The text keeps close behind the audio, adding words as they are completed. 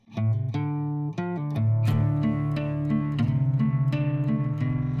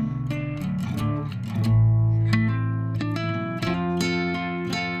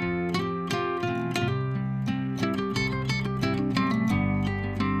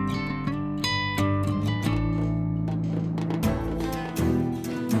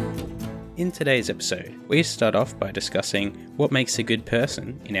In today's episode, we start off by discussing what makes a good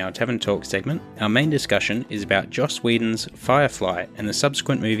person in our Tavern Talk segment. Our main discussion is about Joss Whedon's Firefly and the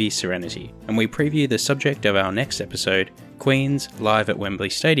subsequent movie Serenity, and we preview the subject of our next episode, Queens, live at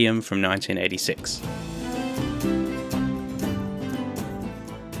Wembley Stadium from 1986.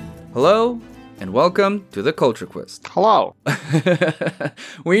 Hello, and welcome to the Culture Quest. Hello.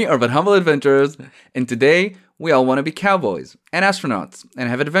 We are but humble adventurers, and today we all want to be cowboys and astronauts and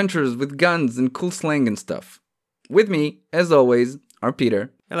have adventures with guns and cool slang and stuff. With me, as always, are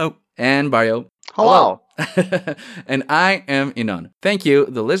Peter. Hello. And Barrio. Hello. And I am Inon. Thank you,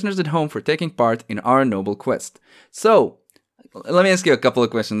 the listeners at home, for taking part in our noble quest. So, let me ask you a couple of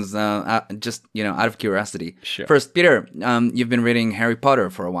questions, just, out of curiosity. Sure. First, Peter, you've been reading Harry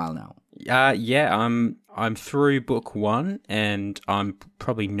Potter for a while now. Yeah, I'm through book 1, and I'm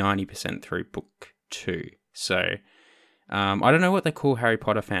probably 90% through book 2. So, I don't know what they call Harry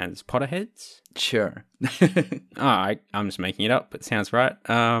Potter fans. Potterheads? Sure. I'm just making it up, but it sounds right.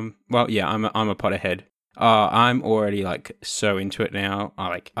 Well, yeah, I'm a Potterhead. I'm already so into it now.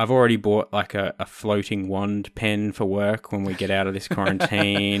 I've already bought a floating wand pen for work when we get out of this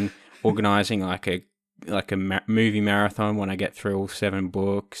quarantine. Organizing a movie marathon when I get through all 7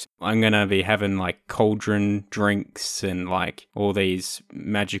 books. I'm gonna be having cauldron drinks and all these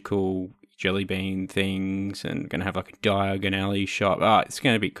magical jelly bean things, and gonna have a Diagon Alley shop. It's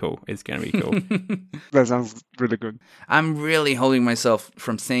gonna be cool. It's gonna be cool. That sounds really good. I'm really holding myself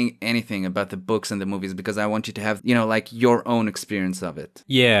from saying anything about the books and the movies because I want you to have, your own experience of it.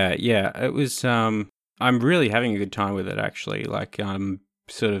 Yeah. It was, I'm really having a good time with it, actually.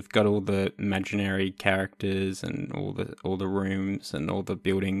 Sort of got all the imaginary characters and all the rooms and all the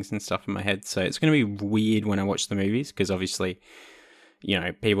buildings and stuff in my head. So it's going to be weird when I watch the movies because obviously,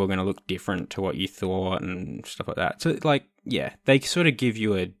 people are going to look different to what you thought and stuff like that. So they sort of give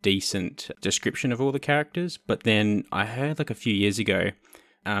you a decent description of all the characters. But then I heard a few years ago,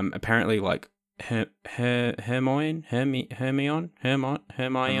 apparently Hermione. Yeah,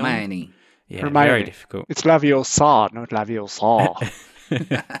 Hermione. very difficult. It's Laviosa, not Laviosa.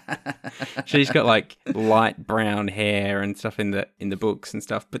 She's got light brown hair and stuff in the books and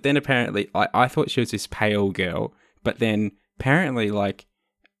stuff. But then apparently, I thought she was this pale girl. But then apparently,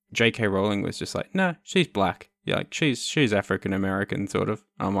 J.K. Rowling was just no, she's black. Yeah, she's African American, sort of.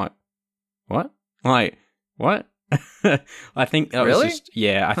 I'm like, what? What? I think that really? Was just,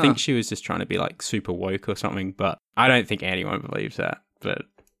 yeah. I think she was just trying to be super woke or something. But I don't think anyone believes that. But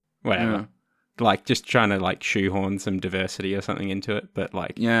whatever. Yeah. Just trying to shoehorn some diversity or something into it, but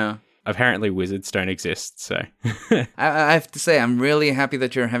yeah. Apparently wizards don't exist, so I have to say I'm really happy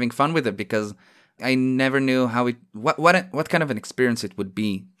that you're having fun with it because I never knew what kind of an experience it would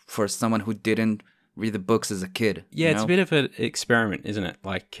be for someone who didn't read the books as a kid. Yeah, it's a bit of an experiment, isn't it?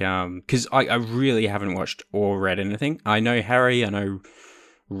 Because I really haven't watched or read anything. I know Harry, I know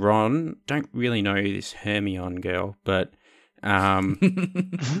Ron. Don't really know this Hermione girl, but. And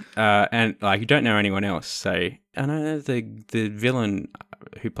you don't know anyone else, so I know the villain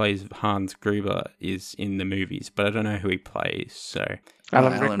who plays Hans Gruber is in the movies, but I don't know who he plays. So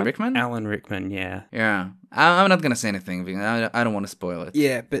Alan Rickman. Alan Rickman, yeah. I'm not gonna say anything because I don't want to spoil it.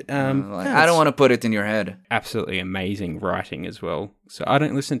 Yeah, but I don't want to put it in your head. Absolutely amazing writing as well. So I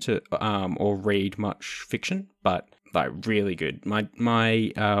don't listen to or read much fiction, but really good.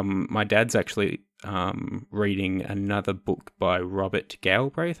 My dad's actually reading another book by Robert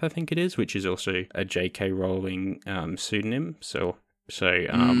Galbraith, I think it is, which is also a J.K. Rowling pseudonym. So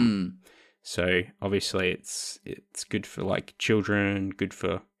obviously it's good for children, good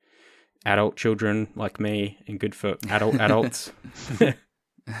for adult children like me, and good for adults.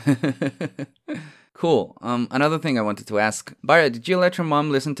 Cool. Another thing I wanted to ask, Bara, did you let your mom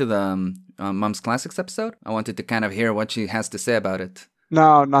listen to the Mom's Classics episode? I wanted to kind of hear what she has to say about it.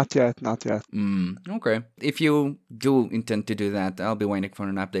 No, not yet. Okay. If you do intend to do that, I'll be waiting for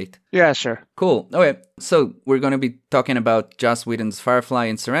an update. Yeah, sure. Cool. Okay, so we're going to be talking about Joss Whedon's Firefly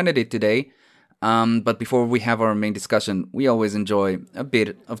and Serenity today. But before we have our main discussion, we always enjoy a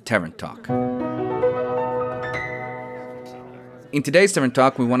bit of Tavern Talk. In today's Tavern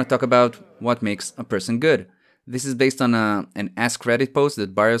Talk, we want to talk about what makes a person good. This is based on an Ask Reddit post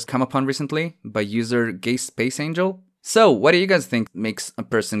that Barrio's come upon recently by user Gay Space Angel. So, what do you guys think makes a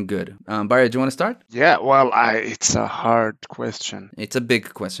person good? Barrio, do you want to start? Yeah, well, it's a hard question. It's a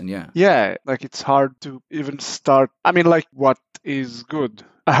big question, yeah. Yeah, it's hard to even start. I mean, what is good?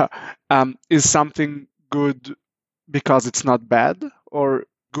 Is something good because it's not bad, or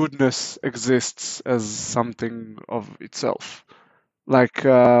goodness exists as something of itself? Like,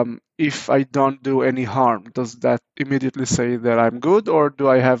 if I don't do any harm, does that immediately say that I'm good, or do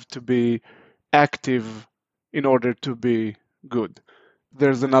I have to be active in order to be good?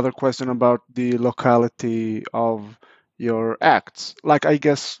 There's another question about the locality of your acts. Like, I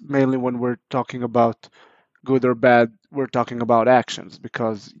guess mainly when we're talking about good or bad, we're talking about actions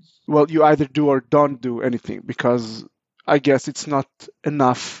because, well, you either do or don't do anything because I guess it's not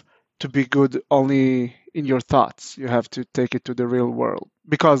enough to be good only in your thoughts. You have to take it to the real world.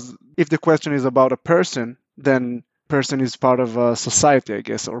 Because if the question is about a person, then person is part of a society, I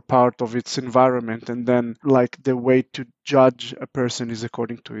guess, or part of its environment, and then like the way to judge a person is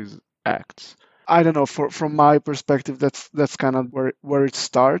according to his acts. I don't know. From my perspective, that's kind of where it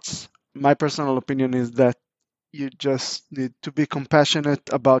starts. My personal opinion is that you just need to be compassionate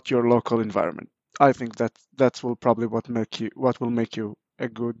about your local environment. I think that's will probably what will make you a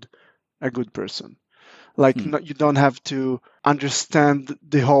good person. Like, Hmm. no, you don't have to understand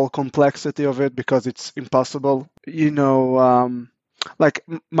the whole complexity of it because it's impossible. Like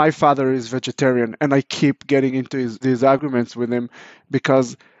my father is vegetarian, and I keep getting into these arguments with him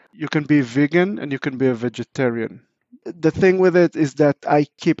because you can be vegan and you can be a vegetarian. The thing with it is that I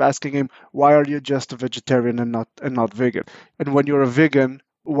keep asking him, why are you just a vegetarian and not vegan? And when you're a vegan,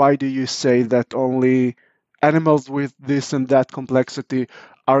 why do you say that only animals with this and that complexity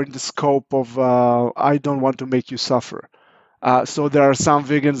are in the scope of I don't want to make you suffer? So there are some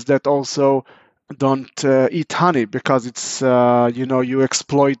vegans that also don't eat honey because it's you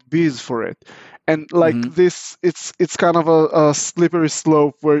exploit bees for it, and like Hmm. this, it's kind of a slippery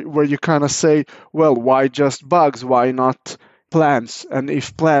slope where you kind of say, well, why just bugs? Why not plants? And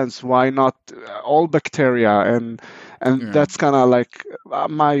if plants, why not all bacteria? And Yeah. that's kind of like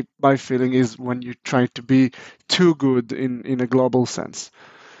my feeling is when you're trying to be too good in a global sense.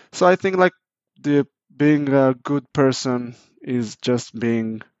 So I think like the being a good person is just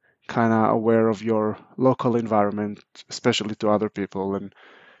being kind of aware of your local environment, especially to other people, and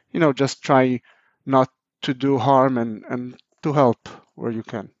just try not to do harm and to help where you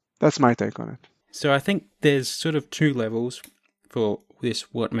can. That's my take on it. So I think there's sort of two levels for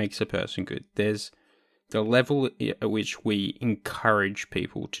this, what makes a person good. There's the level at which we encourage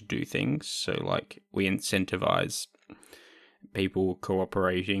people to do things. So, like, we incentivize people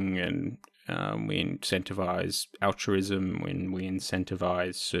cooperating, and we incentivize altruism, when we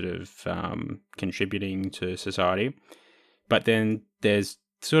incentivize sort of contributing to society. But then there's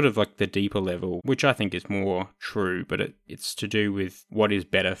sort of like the deeper level, which I think is more true, but it's to do with what is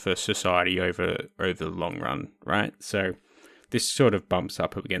better for society over the long run, right? So this sort of bumps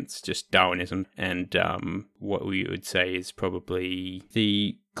up against just Darwinism and what we would say is probably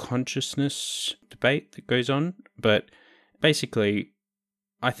the consciousness debate that goes on. But basically,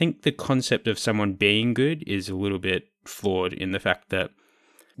 I think the concept of someone being good is a little bit flawed in the fact that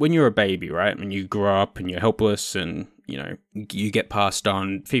when you're a baby, right, and you grow up and you're helpless and, you get passed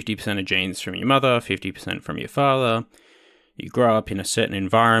on 50% of genes from your mother, 50% from your father, you grow up in a certain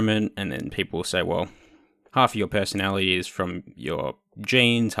environment, and then people say, well, half of your personality is from your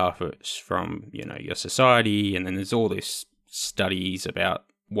genes, half of it's from, your society, and then there's all these studies about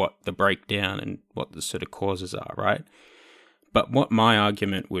what the breakdown and what the sort of causes are, right? But what my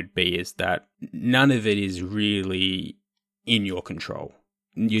argument would be is that none of it is really in your control.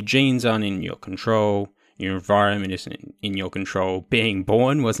 Your genes aren't in your control. Your environment isn't in your control. Being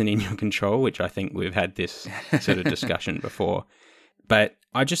born wasn't in your control, which I think we've had this sort of discussion before. But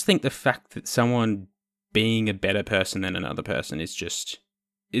I just think the fact that someone being a better person than another person I just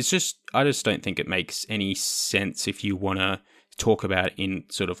don't think it makes any sense if you want to talk about it in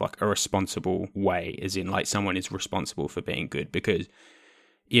sort of like a responsible way, as in like someone is responsible for being good. Because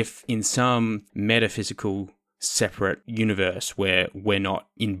if in some metaphysical separate universe where we're not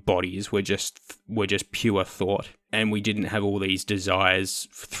in bodies, we're just pure thought, and we didn't have all these desires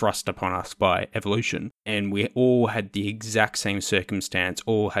thrust upon us by evolution, and we all had the exact same circumstance,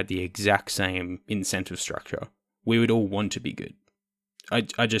 all had the exact same incentive structure, we would all want to be good.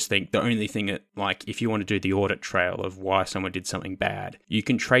 I just think the only thing that, like, if you want to do the audit trail of why someone did something bad, you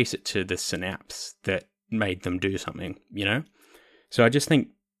can trace it to the synapse that made them do something, So I just think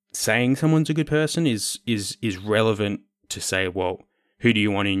saying someone's a good person is relevant to say, well, who do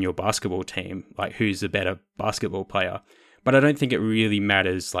you want in your basketball team? Like, who's the better basketball player? But I don't think it really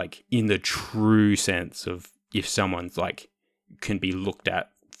matters, like, in the true sense of if someone's, like, can be looked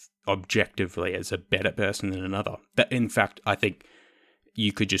at objectively as a better person than another. That, in fact, I think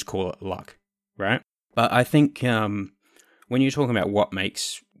you could just call it luck, right? But I think when you're talking about what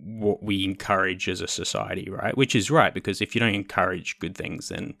makes what we encourage as a society, right? Which is right, because if you don't encourage good things,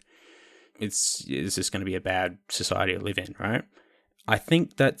 then it's just going to be a bad society to live in, right? I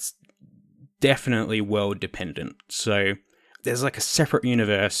think that's definitely world dependent. So there's like a separate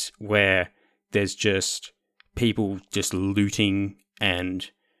universe where there's just people just looting and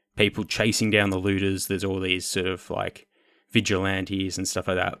people chasing down the looters. There's all these sort of like vigilantes and stuff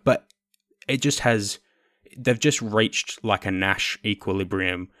like that. But it just has, they've just reached like a Nash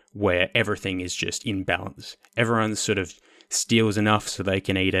equilibrium where everything is just in balance. Everyone sort of steals enough so they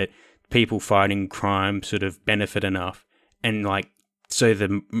can eat it. People fighting crime sort of benefit enough. And like, so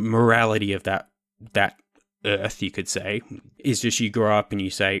the morality of that earth, you could say, is just you grow up and you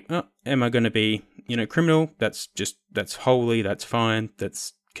say, oh, am I going to be, criminal? That's holy, that's fine,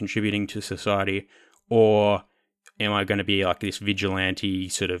 that's contributing to society. Or am I going to be like this vigilante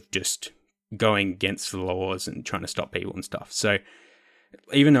sort of just going against the laws and trying to stop people and stuff? So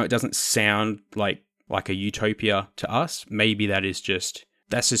even though it doesn't sound like a utopia to us, maybe that's just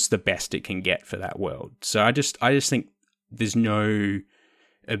the best it can get for that world. So I just think there's no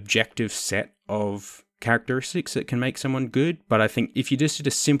objective set of characteristics that can make someone good. But I think if you just did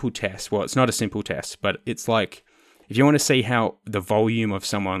a simple test, well, it's not a simple test, but it's like if you want to see how the volume of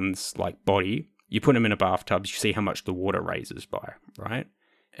someone's like body, you put them in a bathtub, you see how much the water raises by, right?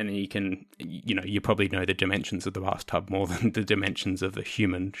 And then you can, you probably know the dimensions of the bathtub more than the dimensions of the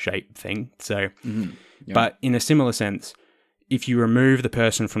human shape thing. So, But in a similar sense, if you remove the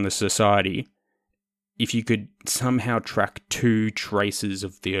person from the society, if you could somehow track two traces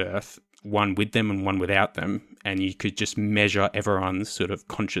of the Earth, one with them and one without them, and you could just measure everyone's sort of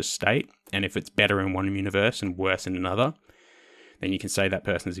conscious state, and if it's better in one universe and worse in another, then you can say that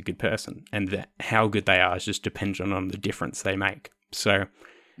person is a good person, and how good they are is just dependent on the difference they make. So,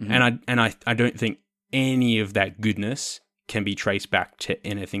 and I don't think any of that goodness can be traced back to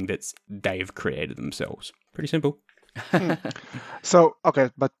anything they've created themselves. Pretty simple. So, okay,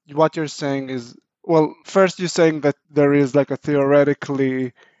 but what you're saying is, well, first you're saying that there is like a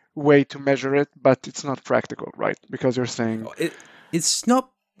theoretically way to measure it, but it's not practical, right? Because you're saying it's not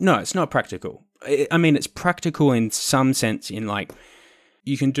practical. I mean, it's practical in some sense, in like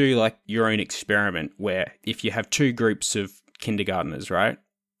you can do like your own experiment where if you have two groups of kindergartners, right?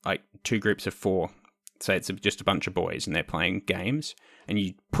 Like two groups of four, say it's just a bunch of boys and they're playing games, and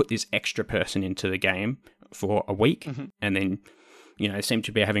you put this extra person into the game for a week, and then seem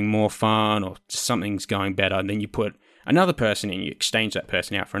to be having more fun or something's going better, and then you put another person in, you exchange that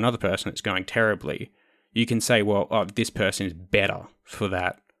person out for another person that's going terribly. You can say, well, this person is better for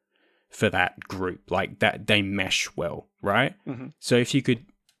that group, like that they mesh well, right? So if you could,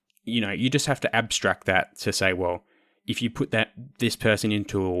 you just have to abstract that to say, well, if you put this person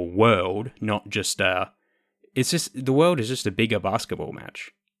into a world, not just it's just the world is just a bigger basketball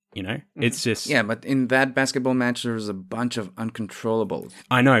match. It's just... Yeah, but in that basketball match, there's a bunch of uncontrollables.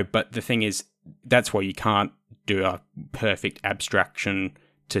 I know, but the thing is, that's why you can't do a perfect abstraction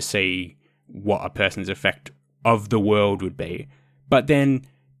to see what a person's effect of the world would be. But then,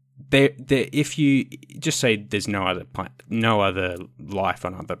 if you just say there's no other life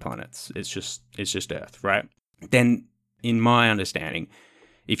on other planets, it's just Earth, right? Then, in my understanding,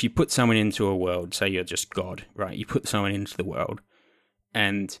 if you put someone into a world, say you're just God, right? You put someone into the world,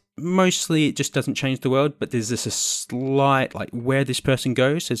 and mostly it just doesn't change the world, but there's a slight, like where this person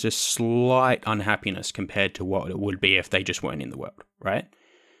goes, there's a slight unhappiness compared to what it would be if they just weren't in the world, right?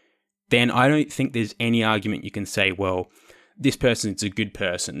 Then I don't think there's any argument you can say, well, this person's a good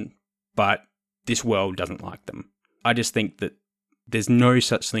person, but this world doesn't like them. I just think that there's no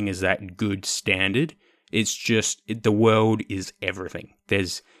such thing as that good standard. It's just the world is everything.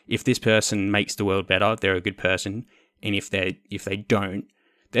 If this person makes the world better, they're a good person. And if they don't,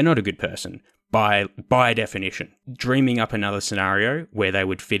 they're not a good person by definition. Dreaming up another scenario where they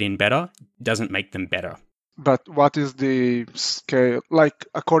would fit in better doesn't make them better. But what is the scale? Like,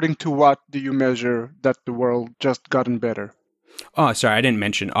 according to what do you measure that the world just gotten better? Oh, sorry, I didn't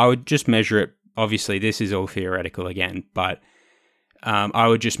mention. I would just measure it. Obviously, this is all theoretical again, but I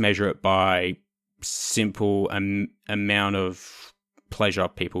would just measure it by simple amount of pleasure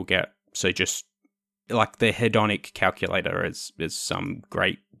people get. So just like the hedonic calculator, as some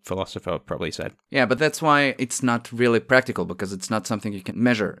great philosopher probably said. Yeah, but that's why it's not really practical, because it's not something you can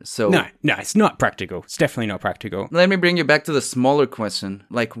measure. So No, it's not practical. It's definitely not practical. Let me bring you back to the smaller question.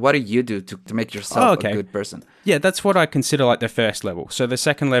 Like, what do you do to make yourself a good person? Yeah, that's what I consider like the first level. So the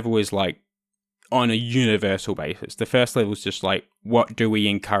second level is like on a universal basis. The first level is just like, what do we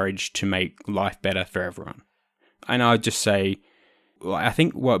encourage to make life better for everyone? And I would just say, I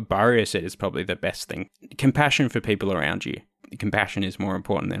think what Barrio said is probably the best thing. Compassion for people around you. Compassion is more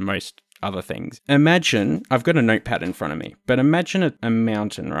important than most other things. Imagine, I've got a notepad in front of me, but imagine a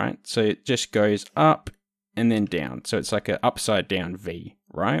mountain, right? So it just goes up and then down. So it's like an upside down V,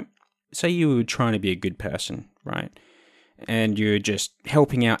 right? Say you were trying to be a good person, right? And you're just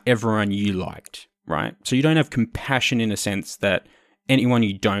helping out everyone you liked, right? So you don't have compassion in a sense that anyone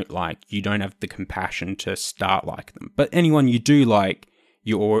you don't like, you don't have the compassion to start like them. But anyone you do like,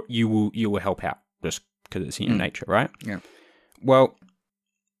 you will help out just because it's in your nature, right? Yeah. Well,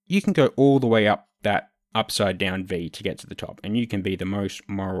 you can go all the way up that upside down V to get to the top, and you can be the most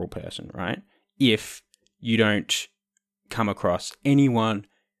moral person, right? If you don't come across anyone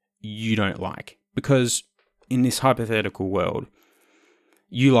you don't like. Because in this hypothetical world,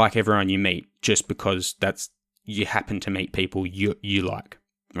 you like everyone you meet just because you happen to meet people you like,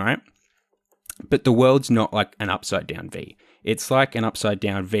 right? But the world's not like an upside down V. It's like an upside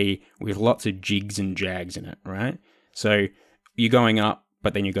down V with lots of jigs and jags in it, right? So you're going up,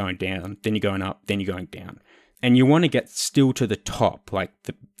 but then you're going down, then you're going up, then you're going down. And you want to get still to the top, like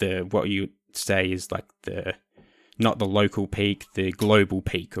the what you say is like not the local peak, the global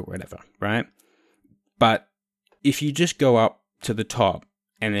peak or whatever, right? But if you just go up to the top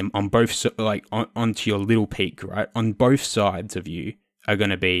and then on both, like onto your little peak, right? On both sides of you are going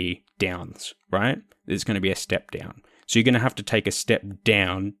to be downs, right? There's going to be a step down. So you're going to have to take a step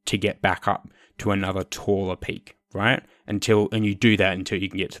down to get back up to another taller peak, right? And you do that until you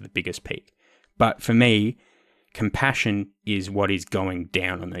can get to the biggest peak. But for me, compassion is what is going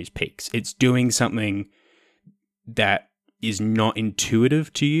down on those peaks. It's doing something that is not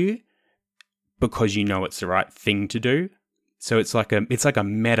intuitive to you because you know it's the right thing to do. So it's like a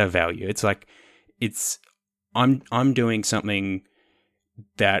meta value. I'm doing something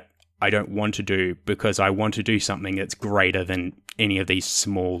that I don't want to do because I want to do something that's greater than any of these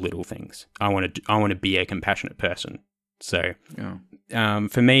small little things. I want to be a compassionate person. So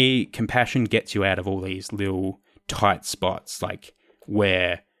for me, compassion gets you out of all these little tight spots, like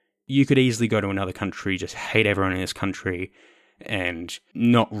where you could easily go to another country, just hate everyone in this country, and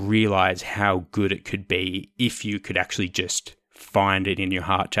not realize how good it could be if you could actually just find it in your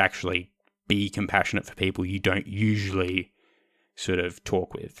heart to actually be compassionate for people you don't usually sort of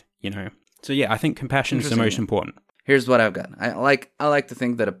talk with, you know? So yeah, I think compassion is the most important. Here's what I've got. I like to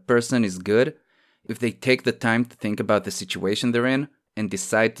think that a person is good if they take the time to think about the situation they're in and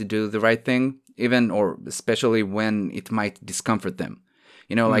decide to do the right thing, even or especially when it might discomfort them.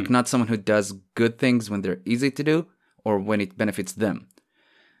 You know, like not someone who does good things when they're easy to do or when it benefits them.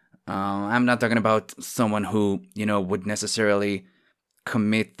 I'm not talking about someone who, you know, would necessarily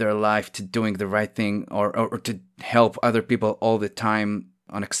commit their life to doing the right thing or to help other people all the time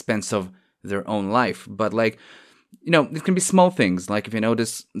on expense of their own life. But like, you know, it can be small things. Like if you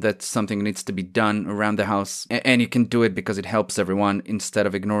notice that something needs to be done around the house and you can do it because it helps everyone instead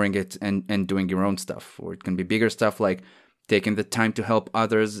of ignoring it and doing your own stuff. Or it can be bigger stuff like taking the time to help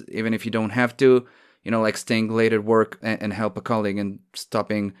others, even if you don't have to, you know, like staying late at work and help a colleague and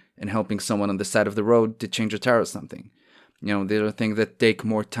stopping and helping someone on the side of the road to change a tire or something. You know, there are things that take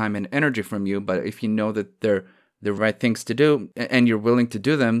more time and energy from you, but if you know that they're the right things to do and you're willing to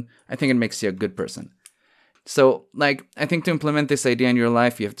do them, I think it makes you a good person. So, like, I think to implement this idea in your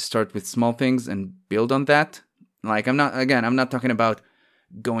life, you have to start with small things and build on that. Like, I'm not talking about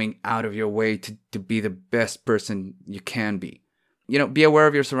going out of your way to be the best person you can be. You know, be aware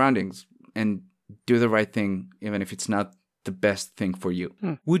of your surroundings and do the right thing, even if it's not the best thing for you.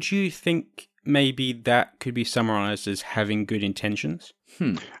 Would you think maybe that could be summarized as having good intentions?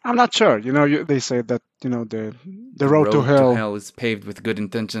 I'm not sure. You know, they say that, you know, the road to hell is paved with good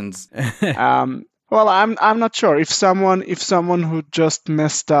intentions. Well, I'm not sure if someone who just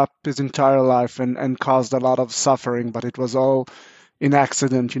messed up his entire life and caused a lot of suffering, but it was all in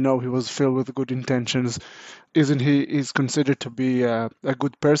accident. You know, he was filled with good intentions. Isn't he is considered to be a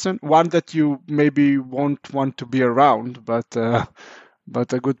good person? One that you maybe won't want to be around, but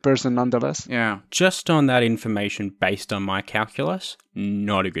a good person nonetheless. Yeah. Just on that information, based on my calculus,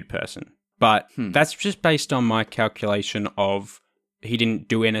 not a good person. But that's just based on my calculation of he didn't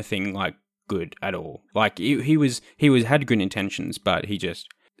do anything like good at all. Like he had good intentions, but he just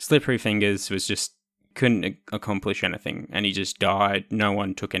slippery fingers, was just couldn't accomplish anything, and he just died. No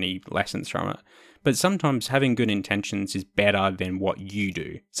one took any lessons from it. But sometimes having good intentions is better than what you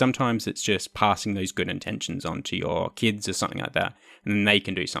do. Sometimes it's just passing those good intentions on to your kids or something like that, and then they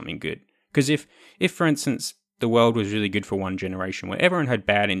can do something good. Because if for instance, the world was really good for one generation where everyone had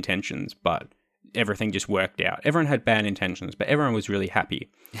bad intentions, but everything just worked out. Everyone had bad intentions, but everyone was really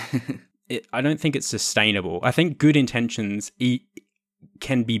happy. I don't think it's sustainable. I think good intentions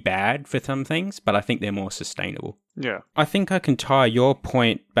can be bad for some things, but I think they're more sustainable. Yeah. I think I can tie your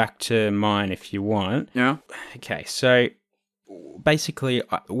point back to mine if you want. Yeah. Okay, so basically,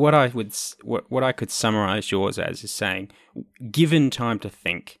 what I could summarize yours as is saying, given time to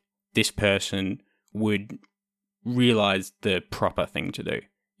think, this person would realize the proper thing to do,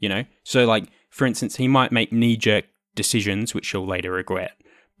 you know? So, like, for instance, he might make knee-jerk decisions, which he'll later regret,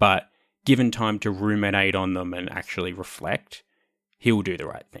 but given time to ruminate on them and actually reflect, he'll do the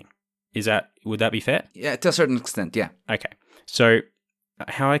right thing. Would that be fair? Yeah, to a certain extent, yeah. Okay. So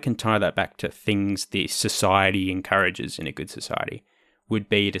how I can tie that back to things the society encourages in a good society would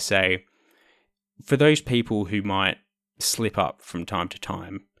be to say, for those people who might slip up from time to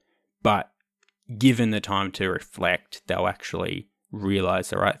time, but given the time to reflect, they'll actually realize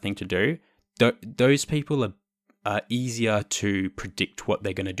the right thing to do. Those people are easier to predict what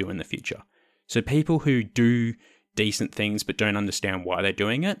they're going to do in the future. So people who do decent things but don't understand why they're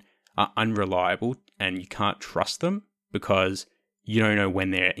doing it are unreliable, and you can't trust them because you don't know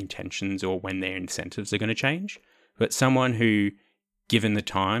when their intentions or when their incentives are going to change. But someone who, given the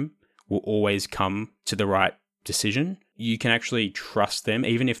time, will always come to the right decision, you can actually trust them,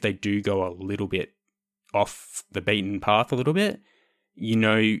 even if they do go a little bit off the beaten path a little bit. You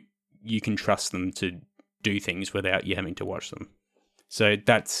know, you can trust them to do things without you having to watch them. So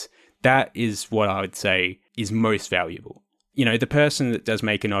that is what I would say is most valuable. You know, the person that does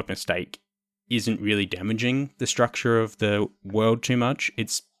make an odd mistake isn't really damaging the structure of the world too much.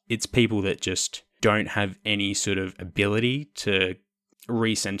 It's people that just don't have any sort of ability to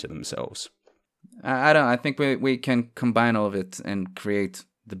recenter themselves. I think we can combine all of it and create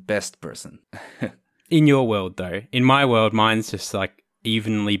the best person. In your world, though. In my world, mine's just like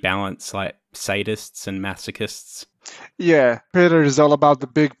evenly balanced, like sadists and masochists. Yeah, Peter is all about the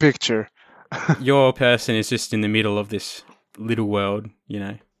big picture. Your person is just in the middle of this little world, you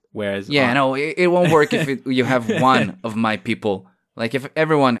know, whereas... Yeah, no, it won't work if you have one of my people. Like, if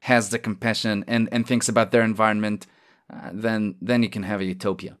everyone has the compassion and thinks about their environment, then you can have a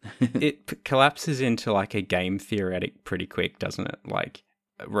utopia. It collapses into, like, a game theoretic pretty quick, doesn't it? Like,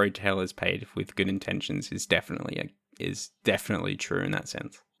 Road to Hell is paid with good intentions is definitely true in that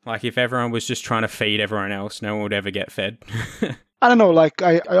sense. Like, if everyone was just trying to feed everyone else, no one would ever get fed. I don't know, like,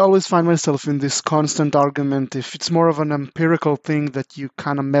 I always find myself in this constant argument if it's more of an empirical thing that you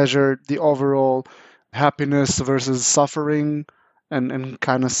kind of measure the overall happiness versus suffering and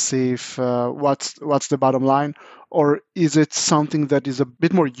kind of see if what's the bottom line, or is it something that is a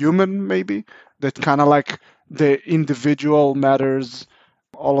bit more human, maybe, that kind of like the individual matters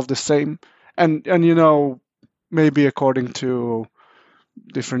all of the same, and you know, maybe according to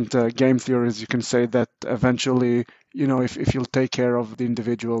different game theories, you can say that eventually, you know, if you'll take care of the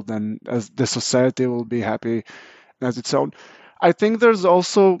individual, then as the society will be happy as its own. I think there's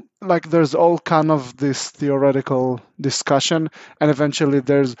also there's all kind of this theoretical discussion, and eventually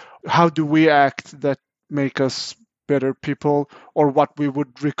there's how do we act that make us better people, or what we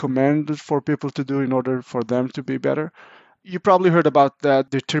would recommend for people to do in order for them to be better. You probably heard about that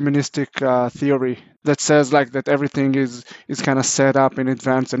deterministic theory that says like that everything is kind of set up in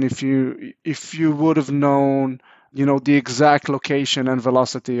advance, and if you would have known, you know, the exact location and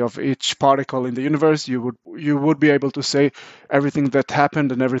velocity of each particle in the universe, you would be able to say everything that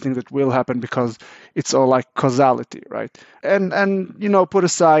happened and everything that will happen, because it's all like causality, right? And you know, put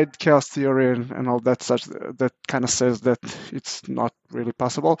aside chaos theory and all that such that kind of says that it's not really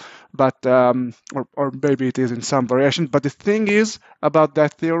possible, but or maybe it is in some variation. But the thing is about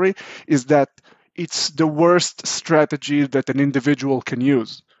that theory is that it's the worst strategy that an individual can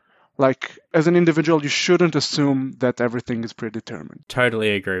use. Like, as an individual, you shouldn't assume that everything is predetermined.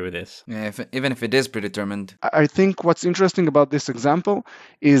 Totally agree with this. Yeah, even if it is predetermined. I think what's interesting about this example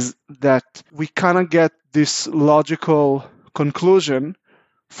is that we kind of get this logical conclusion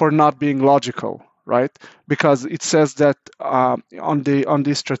for not being logical, right? Because it says that on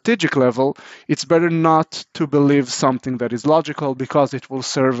the strategic level, it's better not to believe something that is logical because it will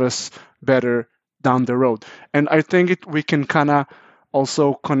serve us better down the road. And I think we can kind of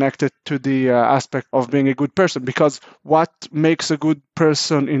also connected to the aspect of being a good person, because what makes a good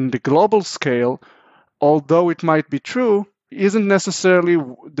person in the global scale, although it might be true, isn't necessarily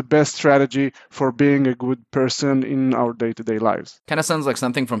the best strategy for being a good person in our day-to-day lives. Kind of sounds like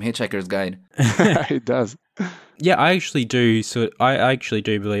something from Hitchhiker's Guide. It does. Yeah, I actually do. So I actually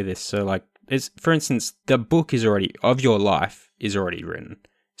do believe this. So, like, for instance, the book of your life is already written.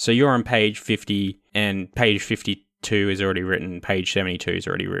 So you're on page 50, and page 52 is already written, page 72 is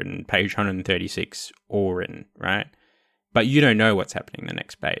already written, page 136 all written, right? But you don't know what's happening the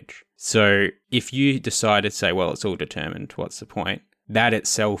next page. So if you decide to say, well, it's all determined, what's the point? That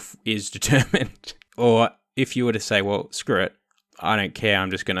itself is determined. Or if you were to say, well, screw it, I don't care, I'm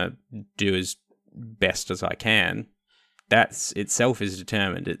just going to do as best as I can, that's itself is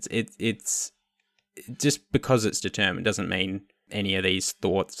determined. It's just because it's determined doesn't mean any of these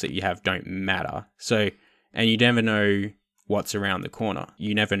thoughts that you have don't matter. So, and you never know what's around the corner.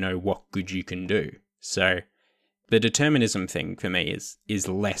 You never know what good you can do. So the determinism thing for me is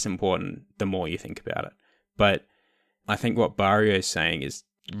less important the more you think about it. But I think what Barrio is saying is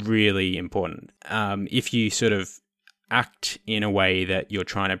really important. If you sort of act in a way that you're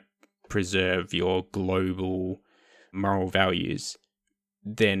trying to preserve your global moral values,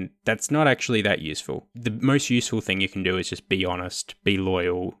 then that's not actually that useful. The most useful thing you can do is just be honest, be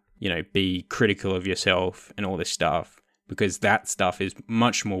loyal, be critical of yourself and all this stuff, because that stuff is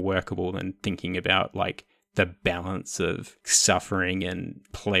much more workable than thinking about like the balance of suffering and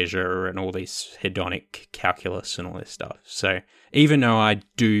pleasure and all this hedonic calculus and all this stuff. So even though I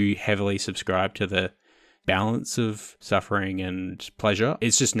do heavily subscribe to the balance of suffering and pleasure,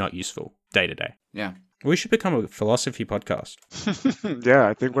 it's just not useful day to day. Yeah. We should become a philosophy podcast. Yeah,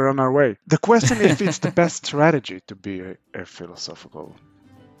 I think we're on our way. The question is if it's the best strategy to be a philosophical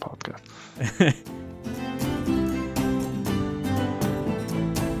podcast.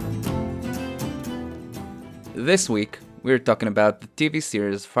 This week, we're talking about the TV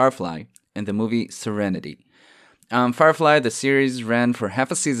series Firefly and the movie Serenity. Firefly, the series, ran for half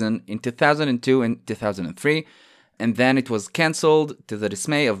a season in 2002 and 2003, and then it was cancelled to the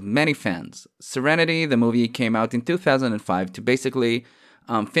dismay of many fans. Serenity, the movie, came out in 2005 to basically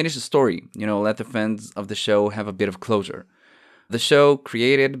finish the story, let the fans of the show have a bit of closure. The show,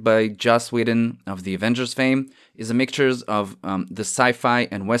 created by Joss Whedon of the Avengers fame, is a mixture of the sci-fi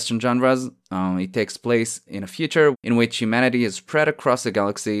and Western genres. It takes place in a future in which humanity is spread across the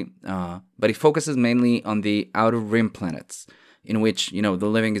galaxy, but it focuses mainly on the outer rim planets, in which, the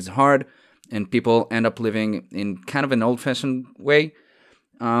living is hard, and people end up living in kind of an old-fashioned way.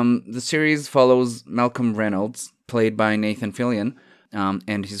 The series follows Malcolm Reynolds, played by Nathan Fillion,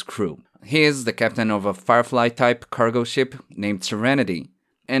 and his crew. He is the captain of a Firefly-type cargo ship named Serenity.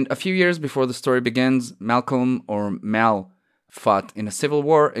 And a few years before the story begins, Malcolm, or Mal, fought in a civil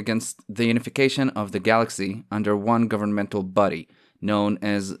war against the unification of the galaxy under one governmental body, known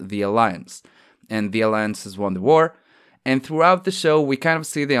as the Alliance. And the Alliance has won the war. And throughout the show, we kind of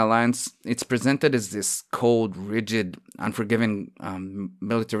see the Alliance. It's presented as this cold, rigid, unforgiving,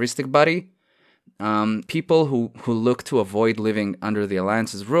 militaristic body. People who look to avoid living under the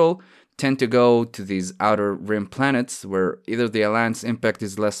Alliance's rule tend to go to these outer rim planets where either the Alliance impact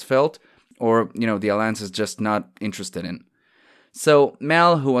is less felt or, the Alliance is just not interested in. So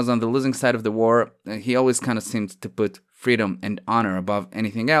Mal, who was on the losing side of the war, he always kind of seemed to put freedom and honor above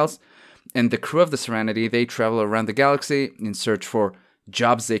anything else. And the crew of the Serenity, they travel around the galaxy in search for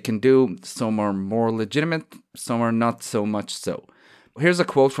jobs they can do. Some are more legitimate, some are not so much so. Here's a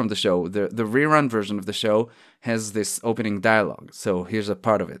quote from the show. The rerun version of the show has this opening dialogue, so here's a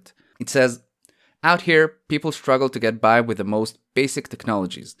part of it. It says, "Out here, people struggle to get by with the most basic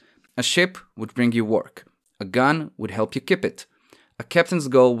technologies. A ship would bring you work. A gun would help you keep it. A captain's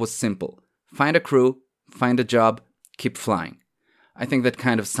goal was simple. Find a crew, find a job, keep flying." I think that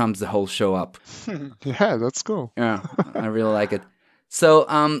kind of sums the whole show up. Yeah, that's cool. Yeah, I really like it. So,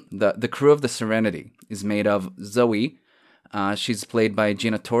 the crew of the Serenity is made of Zoe. She's played by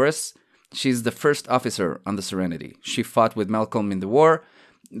Gina Torres. She's the first officer on the Serenity. She fought with Malcolm in the war.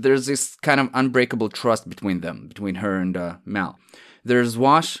 There's this kind of unbreakable trust between them, between her and Mal. There's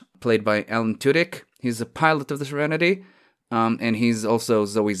Wash, played by Alan Tudyk. He's a pilot of the Serenity, and he's also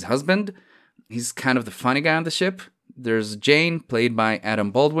Zoe's husband. He's kind of the funny guy on the ship. There's Jane, played by Adam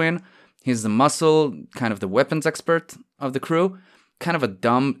Baldwin. He's the muscle, kind of the weapons expert of the crew. Kind of a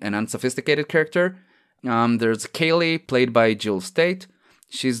dumb and unsophisticated character. There's Kaylee, played by Jill State.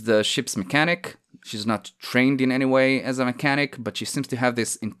 She's the ship's mechanic. She's not trained in any way as a mechanic, but she seems to have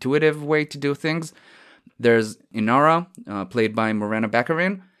this intuitive way to do things. There's Inara, played by Morena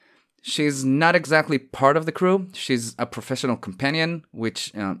Baccarin. She's not exactly part of the crew. She's a professional companion,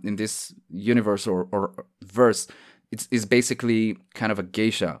 which in this universe or verse, is basically kind of a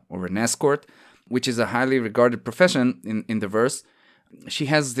geisha or an escort, which is a highly regarded profession in the verse. She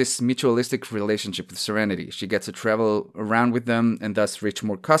has this mutualistic relationship with Serenity. She gets to travel around with them and thus reach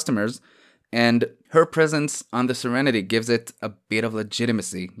more customers. And her presence on the Serenity gives it a bit of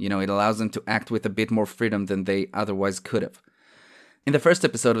legitimacy. It allows them to act with a bit more freedom than they otherwise could have. In the first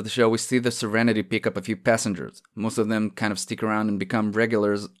episode of the show, we see the Serenity pick up a few passengers. Most of them kind of stick around and become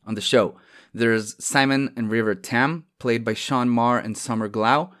regulars on the show. There's Simon and River Tam, played by Sean Marr and Summer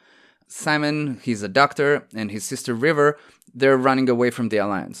Glau. Simon, he's a doctor, and his sister River, they're running away from the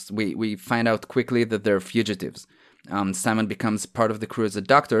Alliance. We find out quickly that they're fugitives. Simon becomes part of the crew as a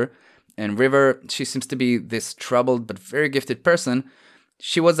doctor, And River, she seems to be this troubled but very gifted person.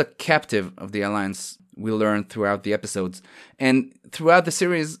 She was a captive of the Alliance, we learn throughout the episodes. And throughout the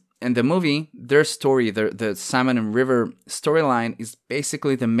series and the movie, their story, the Simon and River storyline is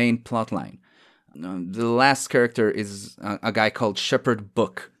basically the main plot line. The last character is a guy called Shepherd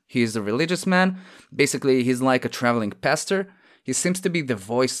Book. He's a religious man. Basically, he's like a traveling pastor. He seems to be the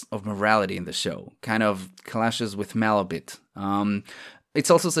voice of morality in the show, kind of clashes with Mal a bit.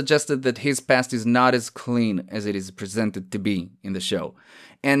 It's also suggested that his past is not as clean as it is presented to be in the show.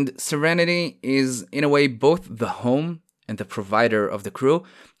 And Serenity is, in a way, both the home and the provider of the crew,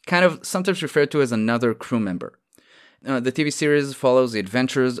 kind of sometimes referred to as another crew member. The TV series follows the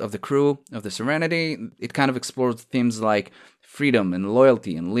adventures of the crew of the Serenity. It kind of explores themes like freedom and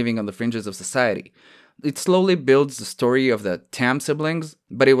loyalty and living on the fringes of society. It slowly builds the story of the Tam siblings,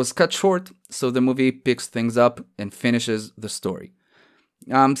 but it was cut short, so the movie picks things up and finishes the story.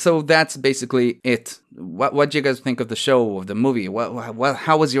 So that's basically it. What do you guys think of the show, of the movie?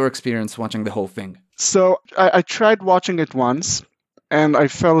 How was your experience watching the whole thing? So I tried watching it once, and I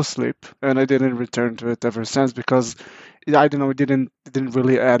fell asleep, and I didn't return to it ever since because I don't know, it didn't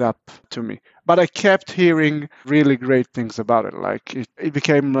really add up to me. But I kept hearing really great things about it. Like it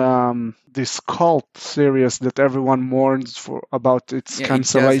became this cult series that everyone mourns for about its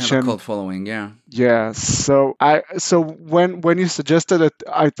cancellation. It does have a cult following, yeah. Yeah. So when you suggested it,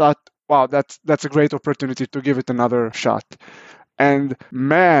 I thought, wow, that's a great opportunity to give it another shot. And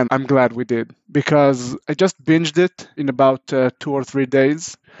man, I'm glad we did, because I just binged it in about 2 or 3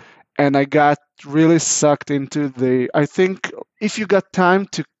 days. And I got really sucked into I think if you got time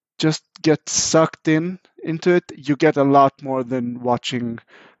to just get sucked into it, you get a lot more than watching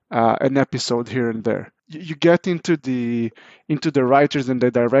an episode here and there. You get into the writers and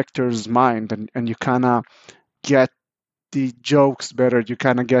the director's mind, and you kind of get the jokes better. You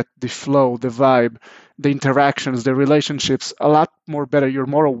kind of get the flow, the vibe, the interactions, the relationships a lot more better. You're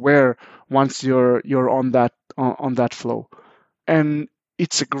more aware once you're on that flow. And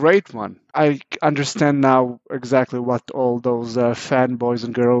it's a great one. I understand now exactly what all those fanboys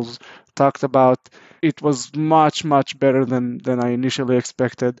and girls talked about. It was much, much better than I initially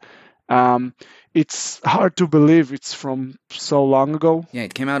expected. It's hard to believe it's from so long ago. Yeah,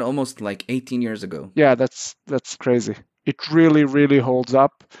 it came out almost like 18 years ago. Yeah, that's crazy. It really, really holds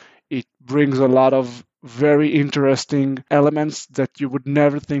up. It brings a lot of very interesting elements that you would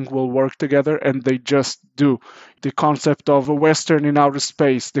never think will work together, and they just do. The concept of a Western in outer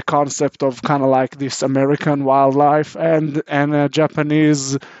space, the concept of kind of like this American wildlife and a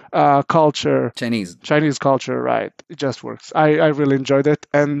Japanese culture. Chinese culture, right. It just works. I really enjoyed it,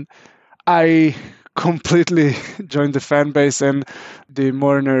 and I completely joined the fan base and the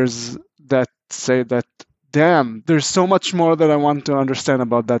mourners that say that, damn, there's so much more that I want to understand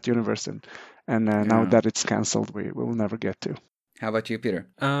about that universe. And now that it's cancelled, we will never get to. How about you, Peter?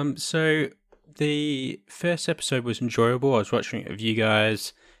 So the first episode was enjoyable. I was watching it with you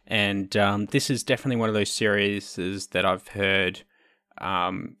guys, and this is definitely one of those series that I've heard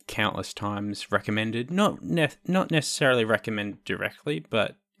countless times recommended. Not necessarily recommended directly,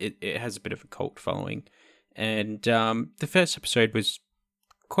 but it has a bit of a cult following. And the first episode was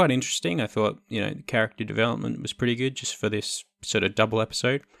quite interesting. I thought, the character development was pretty good just for this sort of double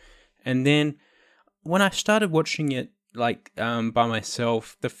episode. And then when I started watching it by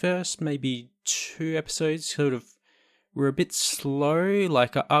myself, the first maybe 2 episodes sort of were a bit slow.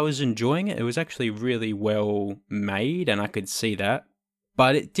 Like I was enjoying it. It was actually really well made, and I could see that.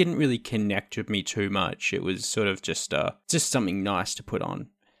 But it didn't really connect with me too much. It was sort of just something nice to put on.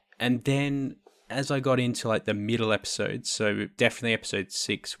 And then as I got into like the middle episodes, so definitely episode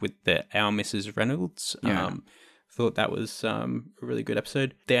 6 with Our Mrs. Reynolds, thought that was a really good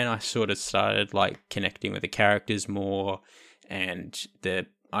episode. Then I sort of started like connecting with the characters more, and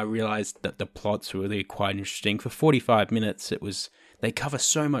I realized that the plots were really quite interesting. For 45 minutes, they cover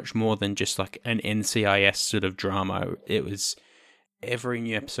so much more than just like an NCIS sort of drama. It was every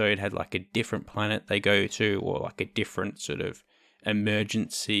new episode had like a different planet they go to, or like a different sort of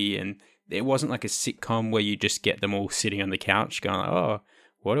emergency, and it wasn't like a sitcom where you just get them all sitting on the couch going like, oh,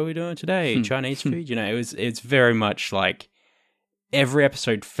 what are we doing today? Chinese food? It's very much like every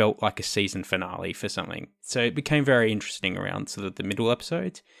episode felt like a season finale for something. So it became very interesting around sort of the middle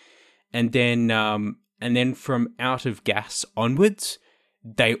episodes. And then from Out of Gas onwards,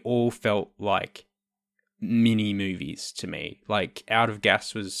 they all felt like mini movies to me. Like Out of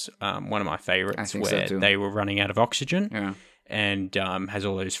Gas was one of my favorites, where they were running out of oxygen. Yeah. And has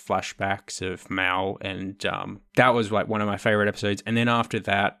all those flashbacks of Mal, and that was like one of my favorite episodes. And then after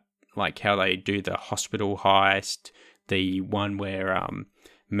that, like how they do the hospital heist, the one where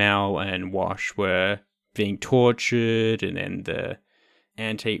Mal and Wash were being tortured, and then the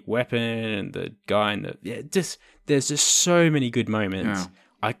antique weapon and the guy in the there's just so many good moments. Yeah.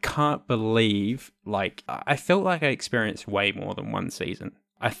 I can't believe, like, I felt like I experienced way more than one season.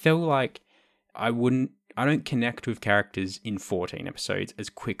 I feel like I don't connect with characters in 14 episodes as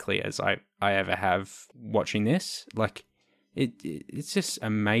quickly as I ever have watching this. Like, it's just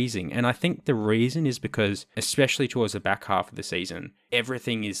amazing. And I think the reason is because, especially towards the back half of the season,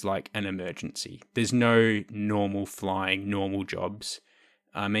 everything is like an emergency. There's no normal flying, normal jobs.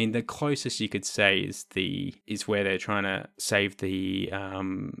 I mean, the closest you could say is where they're trying to save the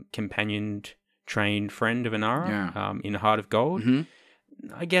companioned trained friend of Inara in Heart of Gold.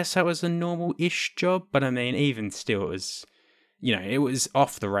 Mm-hmm. I guess that was a normal-ish job, but I mean, even still, it was, it was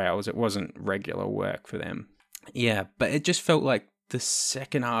off the rails. It wasn't regular work for them. Yeah, but it just felt like the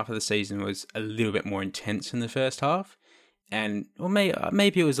second half of the season was a little bit more intense than the first half. And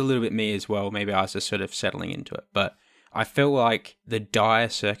maybe it was a little bit me as well. Maybe I was just sort of settling into it. But I feel like the dire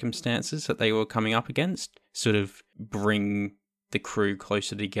circumstances that they were coming up against sort of bring the crew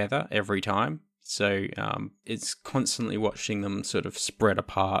closer together every time. So it's constantly watching them sort of spread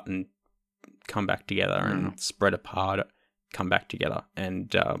apart and come back together and spread apart, come back together.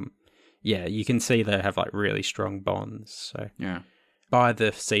 And yeah, you can see they have like really strong bonds. So Yeah. by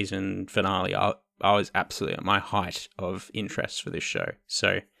the season finale, I was absolutely at my height of interest for this show.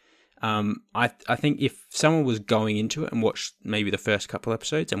 So I think if someone was going into it and watched maybe the first couple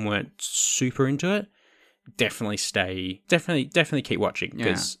episodes and weren't super into it, definitely keep watching,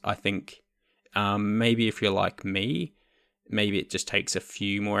 because I think maybe if you're like me, maybe it just takes a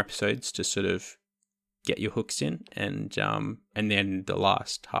few more episodes to sort of get your hooks in, and then the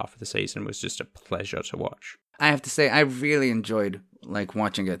last half of the season was just a pleasure to watch. I have to say, I really enjoyed like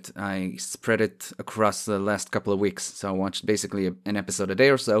watching it. I spread it across the last couple of weeks, so I watched basically an episode a day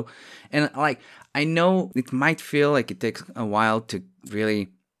or so. And like, I know it might feel like it takes a while to really,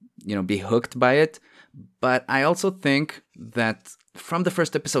 be hooked by it, but I also think that from the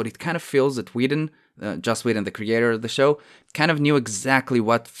first episode, it kind of feels that Joss Whedon, the creator of the show, kind of knew exactly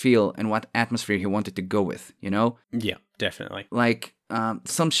what feel and what atmosphere he wanted to go with, Yeah, definitely. Like,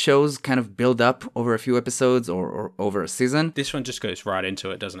 some shows kind of build up over a few episodes or over a season. This one just goes right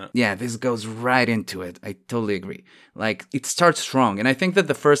into it, doesn't it? Yeah, this goes right into it. I totally agree. Like, it starts strong. And I think that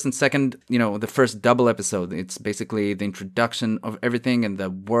the first and second, the first double episode, it's basically the introduction of everything and the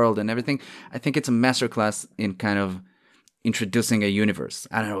world and everything. I think it's a masterclass in kind of introducing a universe.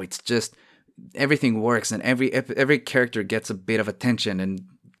 I don't know, it's just everything works and every character gets a bit of attention and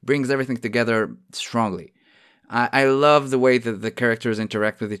brings everything together strongly. I love the way that the characters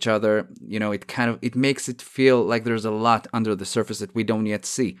interact with each other. It makes it feel like there's a lot under the surface that we don't yet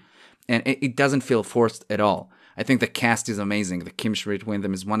see. And it doesn't feel forced at all. I think the cast is amazing. The chemistry between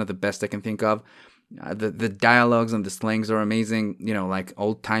them is one of the best I can think of. The dialogues and the slangs are amazing, like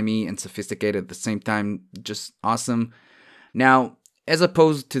old-timey and sophisticated at the same time, just awesome. Now, as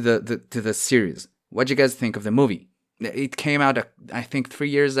opposed to the series, what do you guys think of the movie? It came out, I think, 3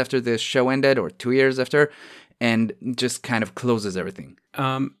 years after the show ended, or 2 years after, and just kind of closes everything.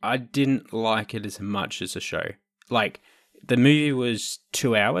 I didn't like it as much as the show. Like, the movie was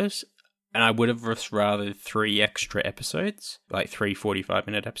 2 hours, and I would have rather 3 extra episodes, like 3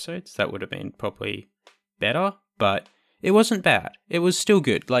 45-minute episodes. That would have been probably better, but it wasn't bad. It was still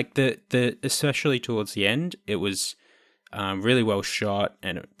good. Like, the especially towards the end, it was really well shot,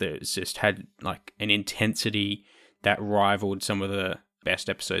 and it just had like an intensity that rivaled some of the best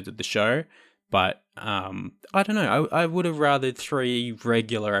episodes of the show. But I don't know. I would have rathered 3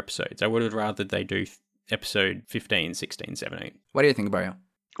 regular episodes. I would have rathered they do episode 15, 16, 17. What do you think, Barrio?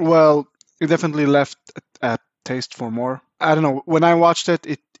 Well, it definitely left a taste for more. I don't know. When I watched it,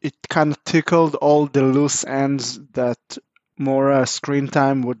 it kind of tickled all the loose ends that more screen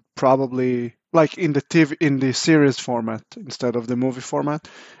time would probably, like in the series format instead of the movie format,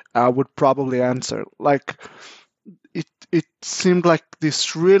 would probably answer. Like, it seemed like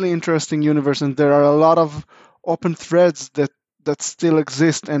this really interesting universe, and there are a lot of open threads that still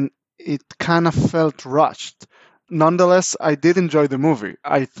exist, and it kind of felt rushed. Nonetheless, I did enjoy the movie.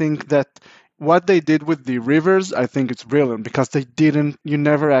 I think that what they did with the rivers, I think it's brilliant, because you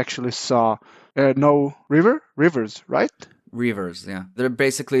never actually saw no rivers, right? Reavers, yeah. They're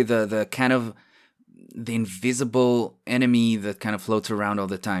basically the kind of the invisible enemy that kind of floats around all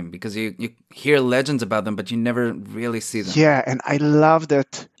the time, because you hear legends about them, but you never really see them. Yeah, and I love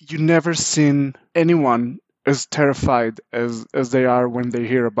that you never seen anyone as terrified as they are when they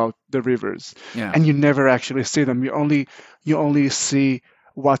hear about the rivers. Yeah. And you never actually see them. You only see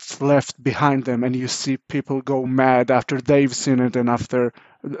what's left behind them, and you see people go mad after they've seen it and after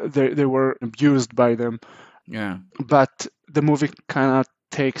they were abused by them. Yeah. But the movie kind of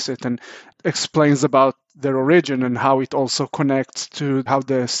takes it and explains about their origin and how it also connects to how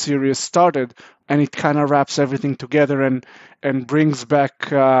the series started, and it kind of wraps everything together and brings back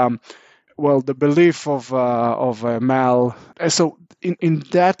the belief of Mal. So in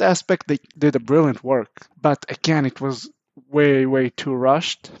that aspect, they did a brilliant work. But again, it was way too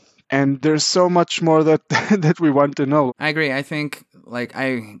rushed, and there's so much more that that we want to know. I agree. I think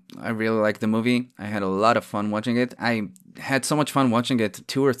I really like the movie. I had a lot of fun watching it. I had so much fun watching it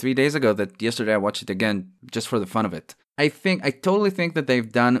 2 or 3 days ago that yesterday I watched it again just for the fun of it. I totally think that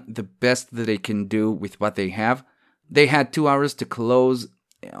they've done the best that they can do with what they have. They had 2 hours to close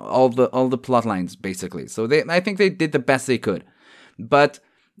all the plot lines basically. So I think they did the best they could. But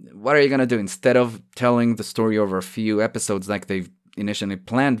what are you gonna do instead of telling the story over a few episodes like they've initially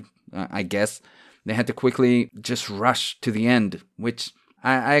planned? I guess they had to quickly just rush to the end, which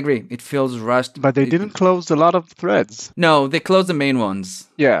I agree. It feels rushed. But they didn't close a lot of threads. No, they closed the main ones.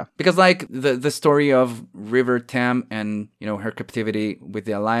 Yeah. Because like the story of River Tam and her captivity with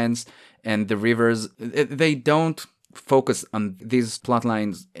the Alliance and the Rivers, they don't focus on these plot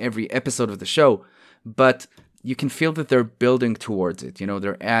lines every episode of the show, but you can feel that they're building towards it.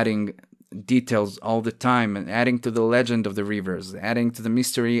 They're adding details all the time and adding to the legend of the Rivers, adding to the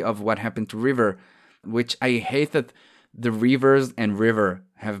mystery of what happened to River, which I hate that the Rivers and River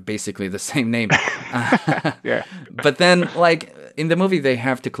have basically the same name. Yeah. But then, like, in the movie, they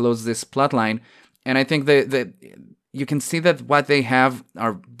have to close this plot line, and I think that you can see that what they have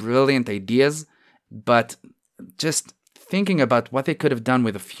are brilliant ideas, but just thinking about what they could have done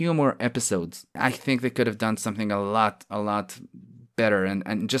with a few more episodes, I think they could have done something a lot better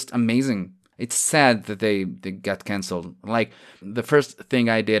and just amazing. It's sad that they got canceled. Like, the first thing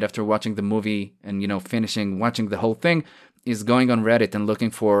I did after watching the movie and, finishing watching the whole thing is going on Reddit and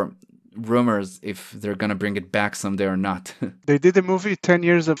looking for rumors if they're gonna bring it back someday or not. They did the movie 10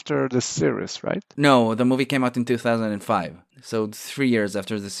 years after the series, right? No, the movie came out in 2005. So 3 years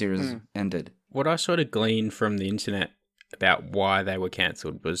after the series ended. What I sort of gleaned from the internet about why they were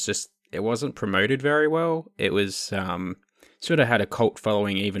cancelled was just it wasn't promoted very well. It was sort of had a cult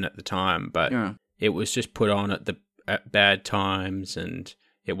following even at the time, but it was just put on at bad times and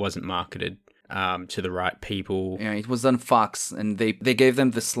it wasn't marketed to the right people. Yeah, it was on Fox, and they gave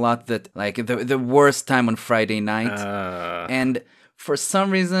them the slot that like the worst time on Friday night. And for some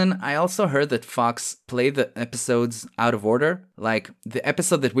reason, I also heard that Fox played the episodes out of order. Like the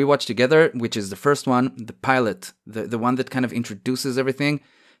episode that we watched together, which is the first one, the pilot, the one that kind of introduces everything,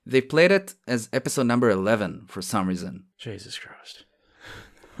 they played it as episode number 11 for some reason. Jesus Christ.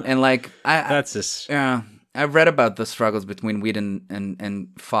 And like, That's just... Yeah. I've read about the struggles between Whedon and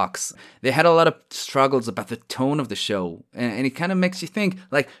Fox. They had a lot of struggles about the tone of the show. And it kind of makes you think,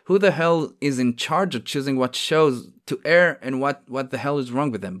 like, who the hell is in charge of choosing what shows to air and what the hell is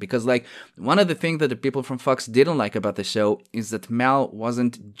wrong with them? Because, like, one of the things that the people from Fox didn't like about the show is that Mal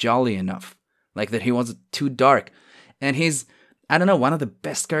wasn't jolly enough. Like, that he was too dark. And he's, I don't know, one of the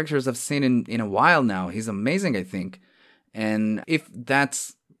best characters I've seen in a while now. He's amazing, I think. And if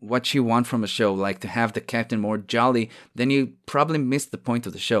that's what you want from a show, like to have the captain more jolly, then you probably missed the point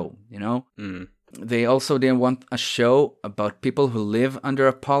of the show, They also didn't want a show about people who live under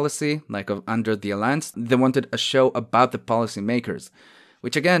a policy, like under the Alliance. They wanted a show about the policymakers,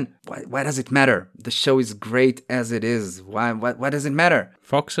 which again, why does it matter? The show is great as it is. Why does it matter?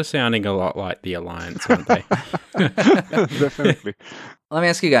 Fox are sounding a lot like the Alliance, aren't they? Definitely. Let me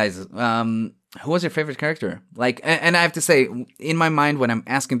ask you guys, who was your favorite character? Like, and I have to say, in my mind, when I'm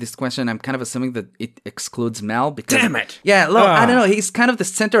asking this question, I'm kind of assuming that it excludes Mal because... Damn it! Yeah, look, I don't know. He's kind of the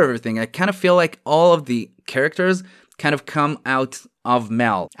center of everything. I kind of feel like all of the characters kind of come out of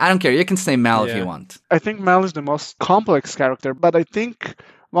Mal. I don't care. You can say Mal if you want. I think Mal is the most complex character, but I think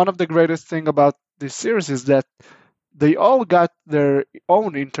one of the greatest thing about this series is that they all got their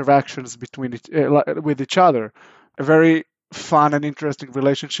own interactions with each other. A very fun and interesting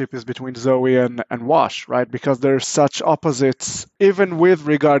relationship is between Zoe and Wash, right? Because they're such opposites, even with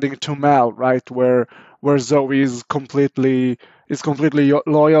regarding to Mal, right? Where Zoe is completely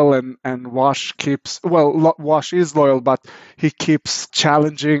loyal and Wash Wash is loyal, but he keeps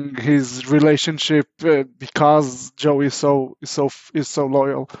challenging his relationship because Joey is so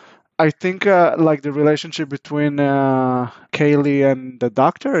loyal. I think like the relationship between Kaylee and the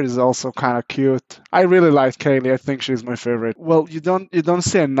Doctor is also kind of cute. I really like Kaylee. I think she's my favorite. Well, you don't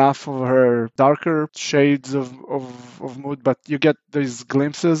see enough of her darker shades of mood, but you get these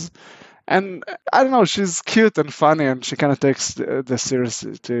glimpses. And I don't know, she's cute and funny, and she kind of takes the series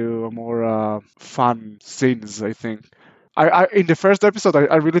to a more fun scenes, I think. In the first episode,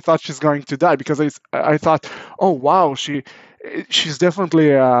 I really thought she's going to die because I thought, oh wow, she's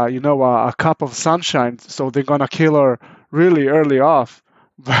definitely a cup of sunshine, so they're gonna kill her really early off.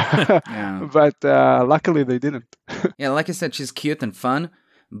 Yeah. But luckily they didn't. Yeah, like I said, she's cute and fun,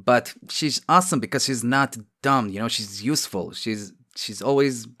 but she's awesome because she's not dumb. You know, she's useful. She's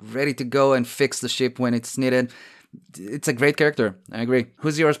always ready to go and fix the ship when it's needed. It's a great character. I agree.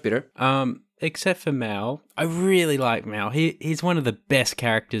 Who's yours, Peter? Except for Mal, I really like Mal. He's one of the best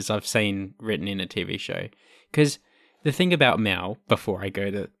characters I've seen written in a TV show. Because the thing about Mal, before I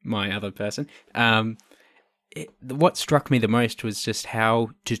go to my other person, what struck me the most was just how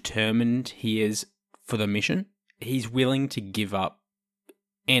determined he is for the mission. He's willing to give up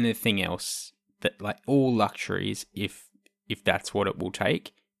anything else, that like all luxuries, if that's what it will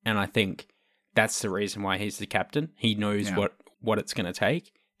take. And I think that's the reason why he's the captain. He knows what it's going to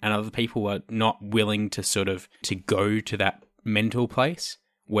take. And other people are not willing to to go to that mental place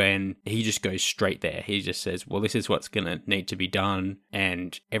when he just goes straight there. He just says, well, this is what's going to need to be done,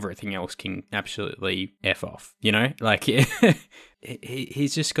 and everything else can absolutely F off, you know? Like,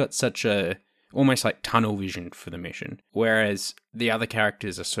 he's just got such a, almost like tunnel vision for the mission. Whereas the other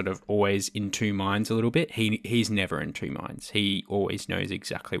characters are sort of always in two minds a little bit. He's never in two minds. He always knows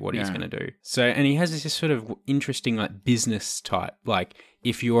exactly what he's going to do. So, and he has this sort of interesting like business type, like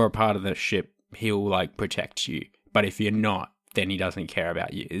if you're a part of the ship, he'll like protect you. But if you're not, then he doesn't care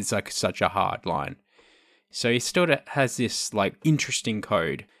about you. It's like such a hard line. So he still has this like interesting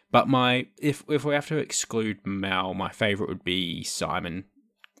code. But if we have to exclude Mal, my favorite would be Simon.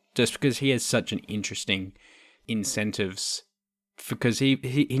 Just because he has such an interesting incentives, because he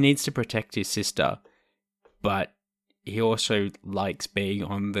needs to protect his sister, but he also likes being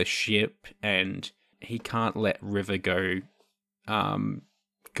on the ship, and he can't let River go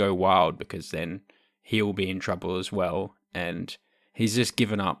wild, because then he'll be in trouble as well. And he's just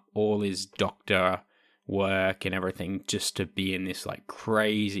given up all his doctor work and everything just to be in this like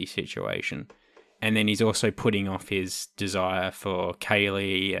crazy situation. And then he's also putting off his desire for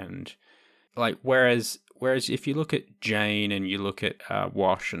Kaylee, and like, whereas if you look at Jane and you look at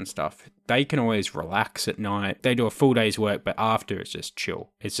Wash and stuff, they can always relax at night. They do a full day's work, but after it's just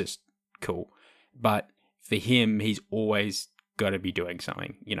chill. It's just cool. But for him, he's always got to be doing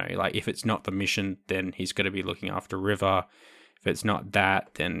something. You know, like if it's not the mission, then he's got to be looking after River. If it's not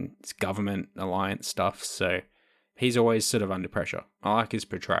that, then it's government alliance stuff. So he's always sort of under pressure. I like his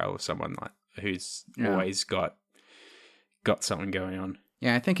portrayal of someone like who's always got something going on.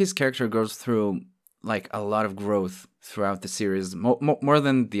 Yeah, I think his character goes through like a lot of growth throughout the series, more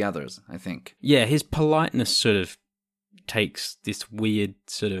than the others, I think. Yeah, his politeness sort of takes this weird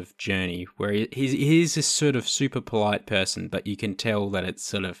sort of journey where he's this sort of super polite person, but you can tell that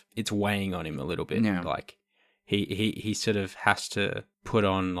it's weighing on him a little bit. Yeah. Like he sort of has to put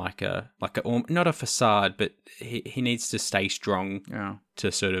on like a not a facade, but he needs to stay strong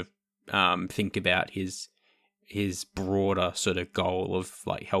to sort of think about his broader sort of goal of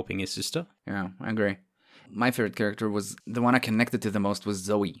like helping his sister. Yeah, I agree. My favorite character was the one I connected to the most was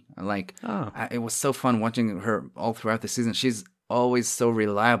Zoe. Like, it was so fun watching her all throughout the season. She's always so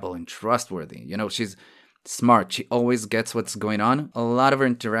reliable and trustworthy. You know, she's smart. She always gets what's going on. A lot of her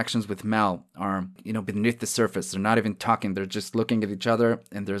interactions with Mal are, you know, beneath the surface. They're not even talking. They're just looking at each other,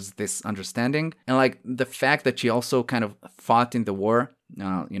 and there's this understanding. And like the fact that she also kind of fought in the war,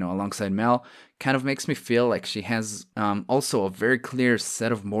 alongside Mal, kind of makes me feel like she has also a very clear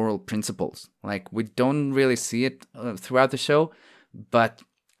set of moral principles. Like, we don't really see it throughout the show, but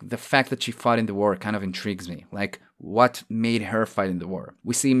the fact that she fought in the war kind of intrigues me. Like, what made her fight in the war?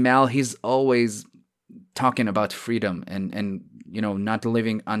 We see Mal, he's always talking about freedom and not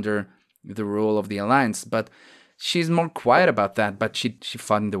living under the rule of the Alliance, but she's more quiet about that. But she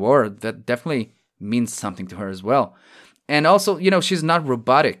fought in the war. That definitely means something to her as well. And also, she's not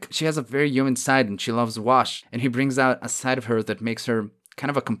robotic. She has a very human side, and she loves Wash. And he brings out a side of her that makes her kind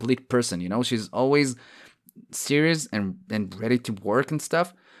of a complete person, She's always serious and ready to work and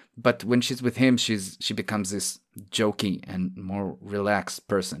stuff. But when she's with him, she becomes this jokey and more relaxed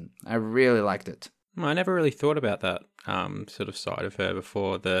person. I really liked it. I never really thought about that sort of side of her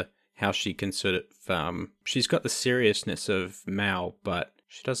before, how she can sort of... she's got the seriousness of Mal, but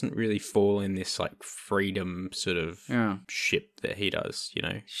she doesn't really fall in this like freedom sort of ship that he does,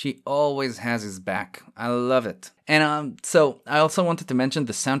 She always has his back. I love it. And so I also wanted to mention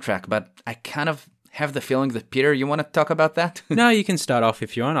the soundtrack, but I kind of have the feeling that, Peter, you want to talk about that? No, you can start off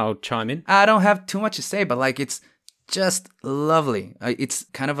if you want. I'll chime in. I don't have too much to say, but like it's just lovely. It's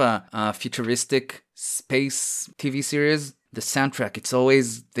kind of a futuristic space TV series. The soundtrack, it's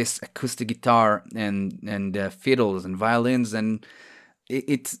always this acoustic guitar and fiddles and violins, and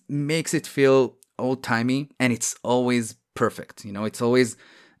it makes it feel old-timey, and it's always perfect. It's always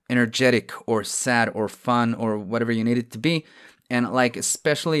energetic or sad or fun or whatever you need it to be. And like,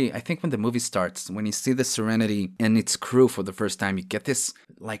 especially, I think when the movie starts, when you see the Serenity and its crew for the first time, you get this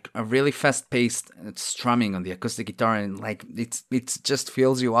like a really fast-paced strumming on the acoustic guitar, and like it's just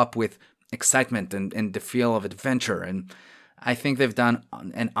fills you up with excitement and the feel of adventure. And I think they've done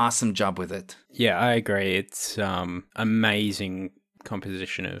an awesome job with it. Yeah, I agree. It's amazing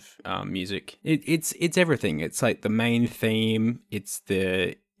composition of music. It's everything. It's like the main theme. It's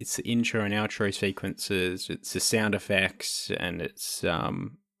the intro and outro sequences. It's the sound effects, and it's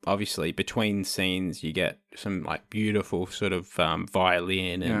obviously between scenes you get some like beautiful sort of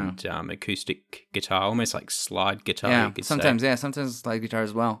violin and acoustic guitar, almost like slide guitar. Yeah, you could sometimes. say. Yeah, sometimes slide guitar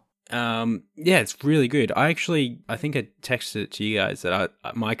as well. Yeah, it's really good. I think I texted it to you guys that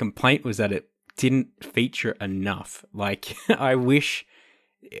my complaint was that it didn't feature enough. Like, I wish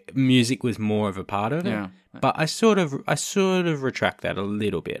music was more of a part of it. Yeah. But I sort of retract that a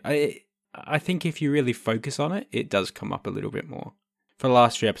little bit. I think if you really focus on it, it does come up a little bit more. For the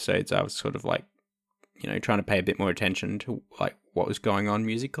last 3 episodes, I was sort of like, trying to pay a bit more attention to like what was going on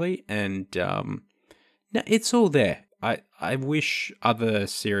musically, and no, it's all there. I wish other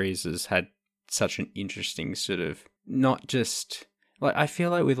series had such an interesting sort of, not just like, I feel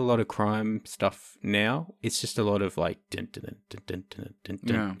like with a lot of crime stuff now, it's just a lot of like dun, dun, dun, dun, dun, dun,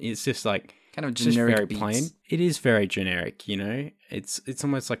 dun. Yeah. It's just like Kind of it's just generic very beats. plain. It is very generic, It's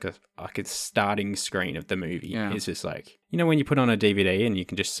almost like a starting screen of the movie. Yeah. It's just like, when you put on a DVD and you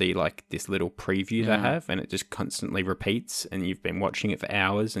can just see like this little preview they Yeah. have, and it just constantly repeats, and you've been watching it for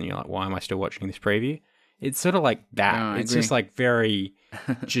hours, and you're like, why am I still watching this preview? It's sort of like that. Yeah, I it's agree. just like very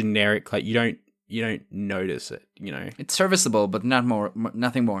generic. Like you don't notice it. It's serviceable, but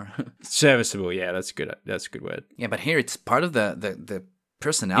nothing more. Serviceable. Yeah, that's good. That's a good word. Yeah, but here it's part of the It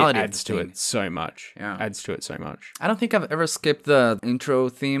personality of adds the to thing. it so much. Yeah. Adds to it so much. I don't think I've ever skipped the intro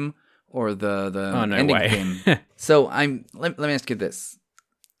theme or the Oh, no ending way. theme. So let me ask you this.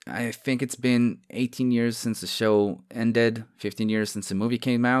 I think it's been 18 years since the show ended, 15 years since the movie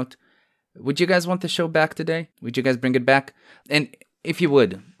came out. Would you guys want the show back today? Would you guys bring it back? And if you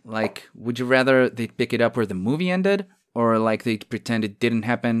would, like, would you rather they pick it up where the movie ended, or like they pretend it didn't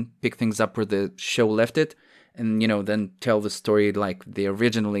happen, pick things up where the show left it, and then tell the story like they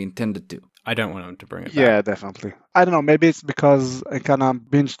originally intended to? I don't want them to bring it back. Yeah, definitely. I don't know. Maybe it's because I kind of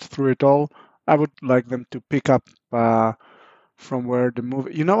binged through it all. I would like them to pick up from where the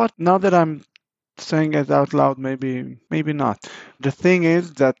movie. You know what? Now that I'm saying it out loud, maybe not. The thing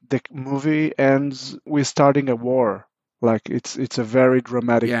is that the movie ends with starting a war. Like it's a very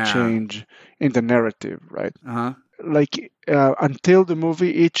dramatic Yeah. change in the narrative, right? Uh-huh. Like until the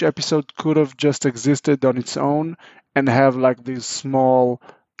movie, each episode could have just existed on its own and have like these small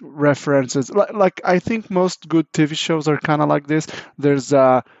references. Like I think most good TV shows are kind of like this. There's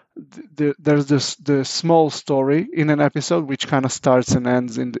the small story in an episode which kind of starts and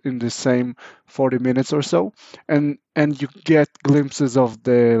ends in the same 40 minutes or so, and you get glimpses of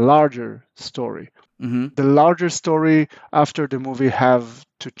the larger story. Mm-hmm. The larger story after the movie have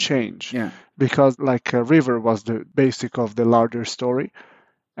to change, Yeah. because like River was the basic of the larger story,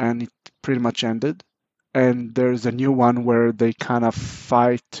 and it pretty much ended. And there's a new one where they kind of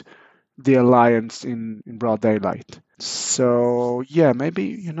fight the Alliance in broad daylight. So yeah, maybe,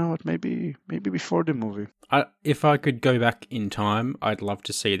 you know what, maybe before the movie. If I could go back in time, I'd love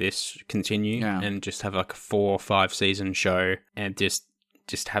to see this continue Yeah. and just have like a 4 or 5 season show and just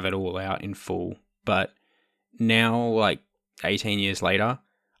have it all out in full. But now, like 18 years later,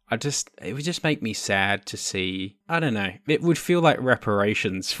 it would just make me sad to see. I don't know. It would feel like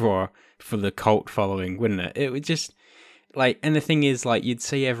reparations for the cult following, wouldn't it? It would just like, and the thing is, like, you'd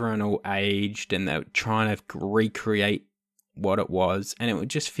see everyone all aged and they're trying to recreate what it was, and it would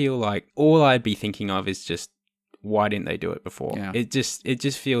just feel like all I'd be thinking of is just, why didn't they do it before? Yeah. It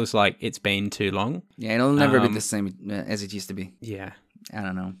just feels like it's been too long. Yeah, it'll never be the same as it used to be. Yeah. I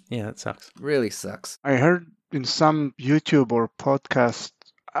don't know. Yeah, that sucks. Really sucks. I heard in some YouTube or podcast,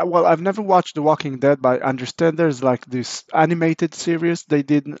 well, I've never watched The Walking Dead, but I understand there's like this animated series they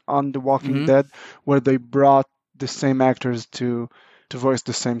did on The Walking Mhm. Dead where they brought the same actors to voice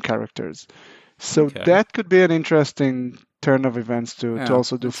the same characters. So Okay. that could be an interesting turn of events to Yeah,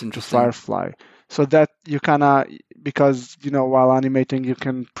 also do that's to interesting. Firefly. So that you kind of, because, you know, while animating, you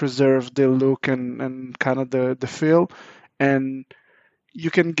can preserve the look and kind of the feel, and you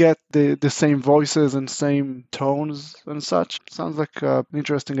can get the same voices and same tones and such. Sounds like an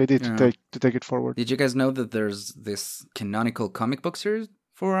interesting idea Yeah. to take it forward. Did you guys know that there's this canonical comic book series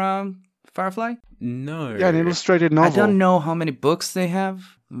for Firefly? No. Yeah, an illustrated novel. I don't know how many books they have,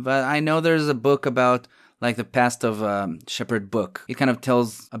 but I know there's a book about like the past of Shepherd Book. It kind of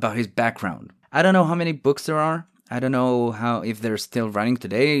tells about his background. I don't know how many books there are. I don't know if they're still running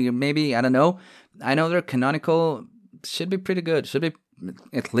today. Maybe, I don't know. I know they're canonical. Should be pretty good. Should be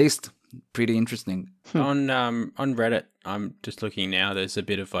at least pretty interesting. On Reddit, I'm just looking now. There's a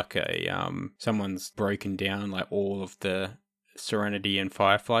bit of like a someone's broken down like all of the Serenity and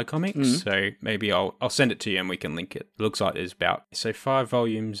Firefly comics. So maybe I'll send it to you and we can link it. Looks like there's about 5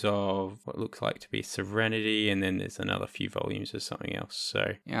 volumes of what looks like to be Serenity, and then there's another few volumes of something else.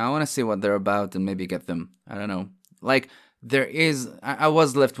 So Yeah, I want to see what they're about and maybe get them. I don't know. Like there is, I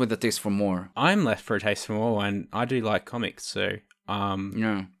was left with a taste for more. I'm left for a taste for more, and I do like comics. So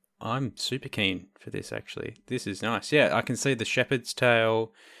Yeah. I'm super keen for this. Actually, this is nice. Yeah, I can see the Shepherd's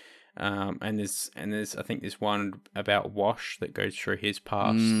Tale. And there's I think there's one about Wash that goes through his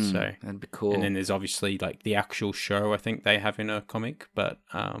past. So That'd be cool. and then there's obviously like the actual show I think they have in a comic, but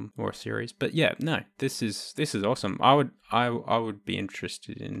or a series. But yeah, no, this is awesome. I would be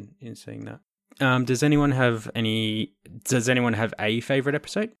interested in seeing that. Does anyone have a favorite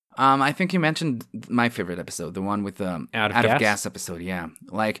episode? I think you mentioned my favorite episode, the one with the Out of Gas episode. Yeah,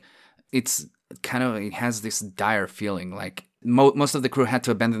 like it has this dire feeling. Like most of the crew had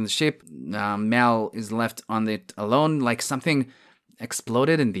to abandon the ship. Mel is left on it alone. Like something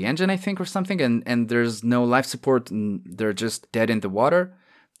exploded in the engine, I think, or something, and there's no life support. And they're just dead in the water.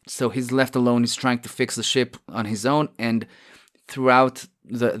 So he's left alone. He's trying to fix the ship on his own, and throughout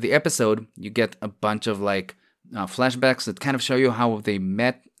the episode, you get a bunch of like flashbacks that kind of show you how they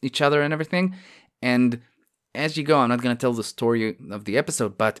met each other and everything. And as you go, I'm not going to tell the story of the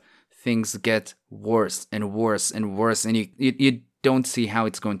episode, but things get worse and worse and worse, and you don't see how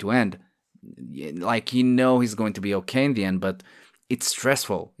it's going to end. Like, he's going to be okay in the end, but it's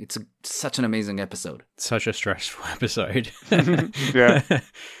stressful. It's such an amazing episode. Such a stressful episode. Yeah.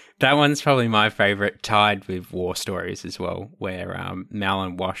 That one's probably my favorite, tied with war stories as well, where Mal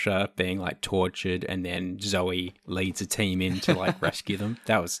and Wash are being like tortured, and then Zoe leads a team in to like rescue them.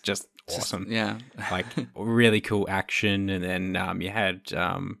 That was just awesome. Yeah. Like really cool action, and then you had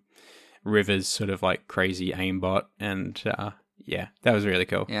River's sort of like crazy aimbot, and yeah, that was really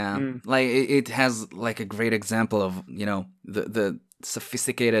cool. Yeah. Like it has like a great example of, the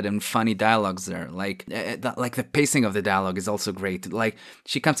sophisticated and funny dialogues there. Like the pacing of the dialogue is also great. Like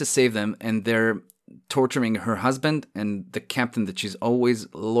she comes to save them, and they're torturing her husband and the captain that she's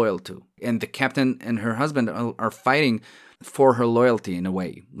always loyal to. And the captain and her husband are fighting for her loyalty in a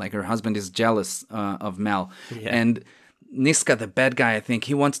way. Like her husband is jealous of Mel. Yeah. And Niska, the bad guy, I think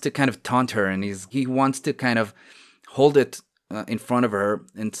he wants to kind of taunt her, and he wants to kind of hold it in front of her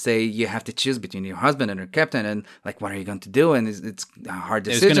and say, you have to choose between your husband and your captain, and like, what are you going to do? And it's a hard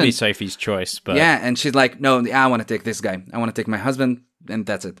decision. It's going to be Sophie's choice, but yeah, and she's like, no, I want to take this guy. I want to take my husband, and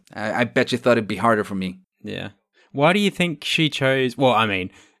that's it. I bet you thought it'd be harder for me. yeah. Why do you think she chose? Well, I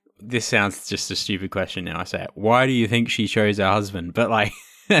mean, this sounds just a stupid question now. I say it. Why do you think she chose her husband? But like,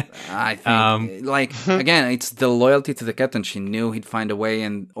 I think, again, it's the loyalty to the captain. She knew he'd find a way,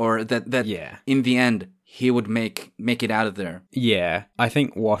 or that yeah. in the end he would make it out of there. Yeah, I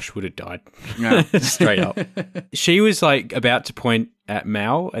think Wash would have died. Yeah. Straight up. She was like about to point at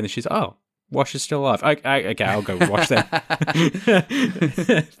Mal, and she's oh, Wash is still alive. Okay, I'll go watch that.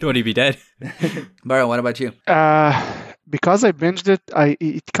 Thought he'd be dead. Baro, what about you? Because I binged it,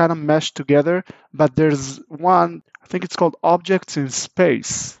 it kind of meshed together. But there's one, I think it's called Objects in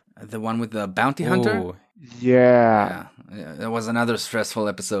Space. The one with the bounty hunter? Ooh. Yeah. Yeah, that was another stressful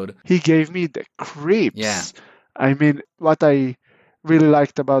episode. He gave me the creeps. Yeah. I mean, what I really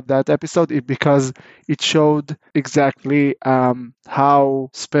liked about that episode is because it showed exactly how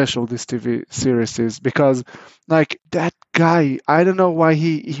special this TV series is. Because, like, that guy, I don't know why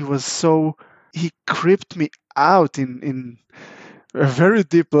he was so... He creeped me out in a very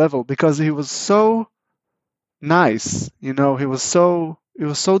deep level, because he was so nice. He was so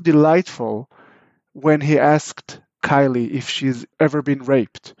delightful when he asked Kylie if she's ever been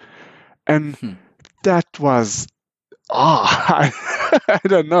raped. And that was, I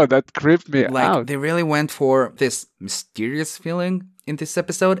don't know, that creeped me out. They really went for this mysterious feeling in this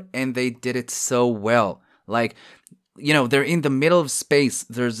episode, and they did it so well. Like, they're in the middle of space.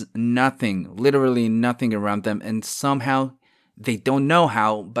 There's nothing, literally nothing around them. And somehow, they don't know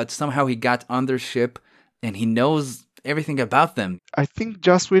how, but somehow he got on their ship and he knows everything about them. I think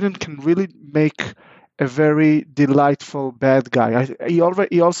Joss Whedon can really make a very delightful bad guy. He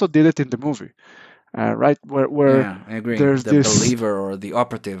also did it in the movie, right? Where Yeah, I agree. there's The this, believer or the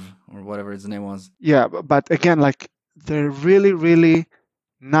operative or whatever his name was. yeah. But again, like they're really, really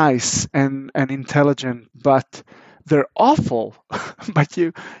nice and intelligent, but they're awful. But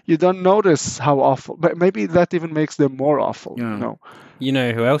you don't notice how awful. But maybe that even makes them more awful. Yeah. You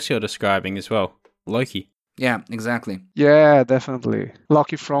know who else you're describing as well? Loki. Yeah, exactly. Yeah, definitely.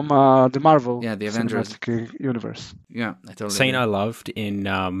 Loki from the Marvel Yeah, the Avengers. Cinematic Universe. Yeah, I totally Scene I agree. loved in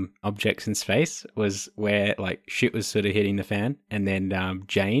Objects in Space was where like shit was sort of hitting the fan, and then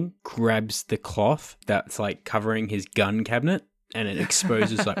Jane grabs the cloth that's like covering his gun cabinet, and it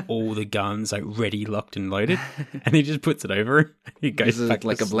exposes like all the guns like ready, locked, and loaded, and he just puts it over him. He goes Uses back it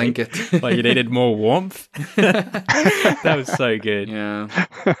like to a sleep. blanket. Like it needed more warmth. That was so good. Yeah.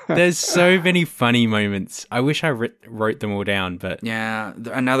 There's so many funny moments. I wish I wrote them all down, but Yeah,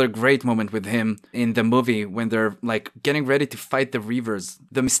 another great moment with him in the movie when they're like getting ready to fight the Reavers,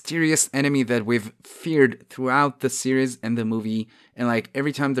 the mysterious enemy that we've feared throughout the series and the movie. And like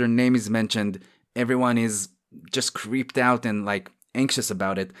every time their name is mentioned, everyone is just creeped out and like anxious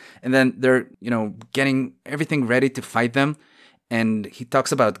about it. And then they're, getting everything ready to fight them. And he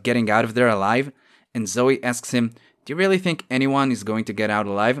talks about getting out of there alive. And Zoe asks him, "Do you really think anyone is going to get out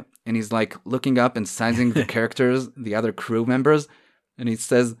alive?" And he's like looking up and sizing the characters, the other crew members. And he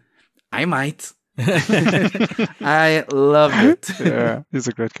says, "I might." I loved it. Yeah, he's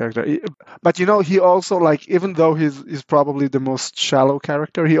a great character. But he also, like, even though he's probably the most shallow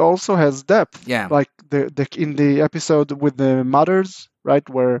character, he also has depth. Yeah. Like the in the episode with the mothers, right,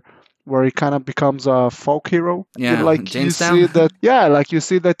 where he kind of becomes a folk hero. Yeah, Like you Jamestown. see that, yeah, like you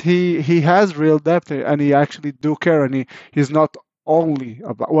see that he has real depth, and he actually do care, and he's not only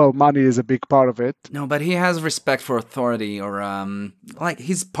about, well, money is a big part of it. No, but he has respect for authority, or like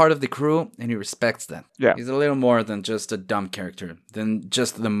he's part of the crew and he respects that. Yeah. He's a little more than just a dumb character, than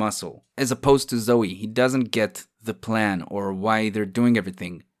just the muscle. As opposed to Zoe, he doesn't get the plan or why they're doing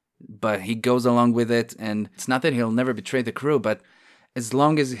everything, but he goes along with it. And it's not that he'll never betray the crew, but as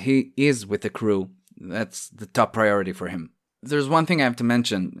long as he is with the crew, that's the top priority for him. There's one thing I have to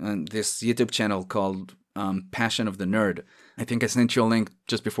mention, this YouTube channel called Passion of the Nerd. I think I sent you a link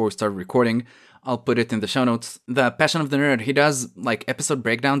just before we started recording. I'll put it in the show notes. The Passion of the Nerd, he does like episode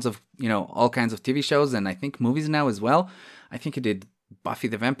breakdowns of, all kinds of TV shows and I think movies now as well. I think he did Buffy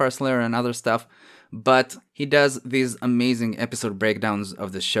the Vampire Slayer and other stuff. But he does these amazing episode breakdowns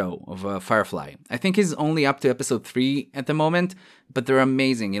of the show, of Firefly. I think he's only up to episode 3 at the moment, but they're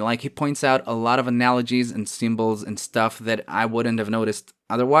amazing. He points out a lot of analogies and symbols and stuff that I wouldn't have noticed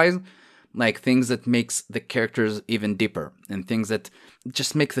otherwise. Like things that makes the characters even deeper and things that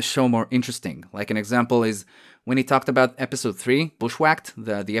just make the show more interesting. Like an example is when he talked about episode 3, Bushwhacked,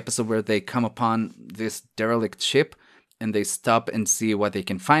 the episode where they come upon this derelict ship and they stop and see what they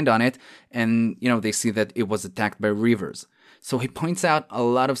can find on it. And, they see that it was attacked by Reavers. So he points out a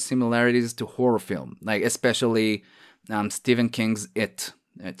lot of similarities to horror film, like especially Stephen King's It.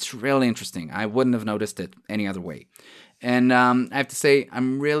 It's really interesting. I wouldn't have noticed it any other way. And I have to say,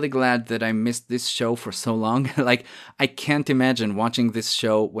 I'm really glad that I missed this show for so long. Like, I can't imagine watching this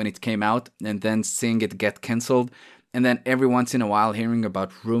show when it came out and then seeing it get canceled. And then every once in a while hearing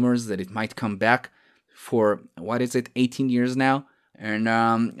about rumors that it might come back for, 18 years now. And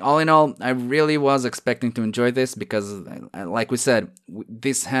all in all, I really was expecting to enjoy this because, like we said,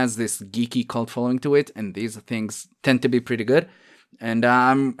 this has this geeky cult following to it. And these things tend to be pretty good. And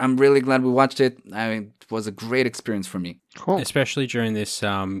I'm really glad we watched it. It was a great experience for me. Cool. especially during this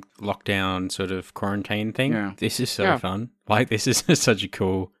lockdown sort of quarantine thing. Yeah. This is so Yeah. fun. Like, this is such a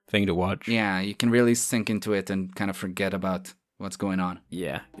cool thing to watch. Yeah, you can really sink into it and kind of forget about what's going on.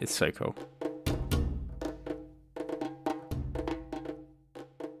 Yeah, it's so cool.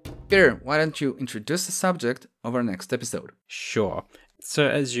 Peter, why don't you introduce the subject of our next episode? Sure. So,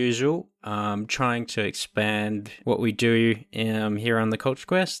 as usual, trying to expand what we do here on the Culture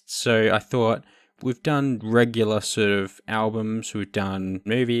Quest. So, I thought we've done regular sort of albums, we've done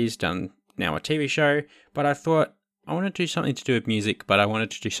movies, done now a TV show, but I thought I want to do something to do with music, but I wanted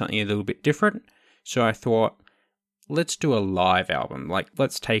to do something a little bit different. So, I thought, let's do a live album. Like,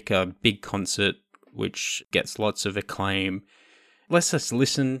 let's take a big concert which gets lots of acclaim. Let's just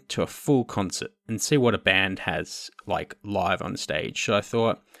listen to a full concert and see what a band has like live on stage. So I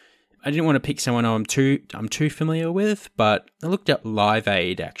thought I didn't want to pick someone I'm too familiar with, but I looked up Live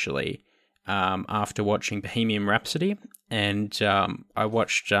Aid actually after watching Bohemian Rhapsody, and I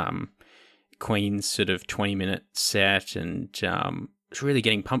watched Queen's sort of 20-minute set and was really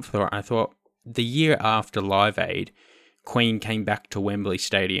getting pumped for it. I thought the year after Live Aid, Queen came back to Wembley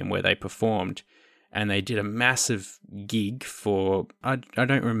Stadium where they performed. and they did a massive gig for, I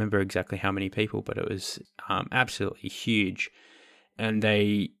don't remember exactly how many people, but it was absolutely huge. And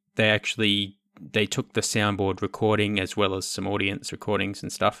they took the soundboard recording as well as some audience recordings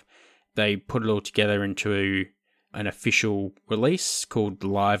and stuff. They put it all together into an official release called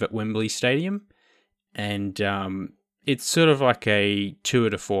Live at Wembley Stadium. And it's sort of like a tour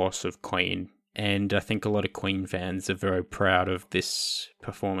de force of Queen. And I think a lot of Queen fans are very proud of this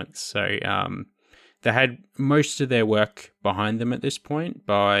performance. So they had most of their work behind them at this point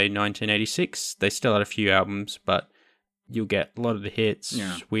by 1986. They still had a few albums, but you'll get a lot of the hits.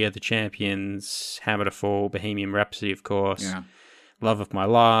 Yeah. We Are the Champions, Hammer to Fall, Bohemian Rhapsody, of course. Yeah. Love of My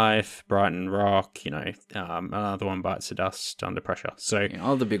Life, Brighton Rock, another one, Bites the Dust, Under Pressure. So Yeah,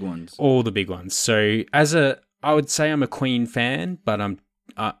 all the big ones. all the big ones. So I would say I'm a Queen fan, but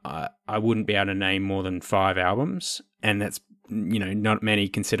I wouldn't be able to name more than 5 albums, and that's not many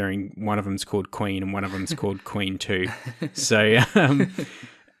considering one of them's called Queen and one of them's called Queen 2. So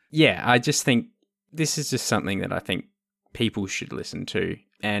yeah, I just think this is just something that I think people should listen to,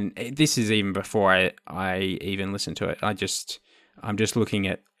 and this is even before I even listen to it. I'm just looking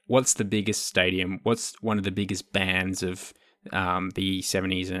at what's the biggest stadium, what's one of the biggest bands of the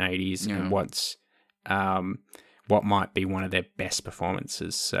 70s and 80s, and what might be one of their best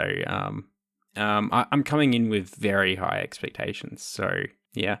performances. So I'm coming in with very high expectations. So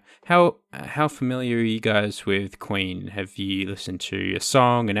yeah, how familiar are you guys with Queen? Have you listened to a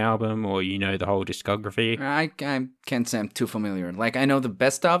song, an album, or the whole discography? I can't say I'm too familiar. Like, I know the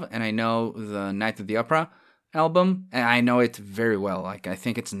best of, and I know the Night at the Opera album, and I know it very well. Like, I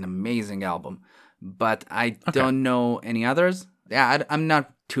think it's an amazing album, but I don't know any others. Yeah, I'm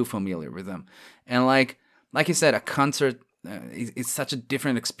not too familiar with them. And like you said, a concert is such a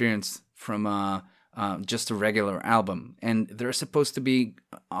different experience from just a regular album, and they're supposed to be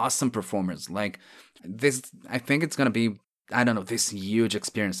awesome performers. Like this, I think it's gonna be, I don't know, this huge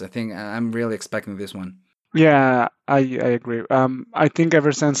experience. I think I'm really expecting this one. Yeah, I agree. I think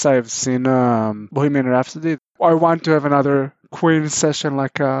ever since I've seen Bohemian Rhapsody, I want to have another Queen session,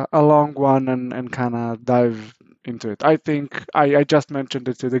 like a long one, and kind of dive into it. I think I just mentioned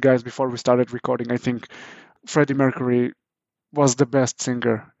it to the guys before we started recording. I think Freddie Mercury was the best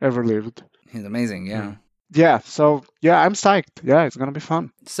singer ever lived. He's amazing, yeah. Yeah, so yeah, I'm psyched. Yeah, it's gonna be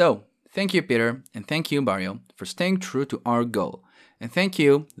fun. So, thank you, Peter, and thank you, Barrio, for staying true to our goal. And thank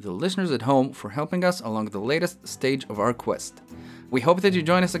you, the listeners at home, for helping us along the latest stage of our quest. We hope that you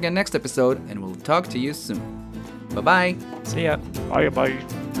join us again next episode, and we'll talk to you soon. Bye-bye. See ya. Bye.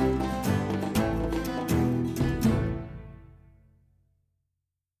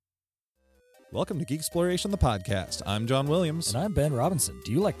 Welcome to Geek Exploration, the podcast. I'm John Williams. And I'm Ben Robinson.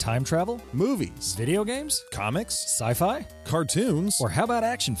 Do you like time travel? Movies, Video games? comics, Sci-fi? cartoons, Or how about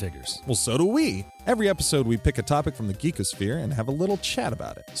action figures? well, so do we. Every episode, we pick a topic from the geekosphere and have a little chat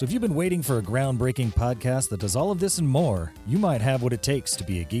about it. So if you've been waiting for a groundbreaking podcast that does all of this and more, you might have what it takes to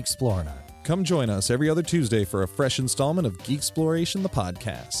be a Geek Explorer. Come join us every other Tuesday for a fresh installment of Geek Exploration, the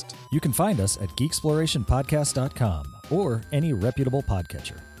podcast. You can find us at geeksplorationpodcast.com or any reputable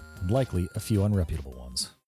podcatcher, and likely a few unreputable ones.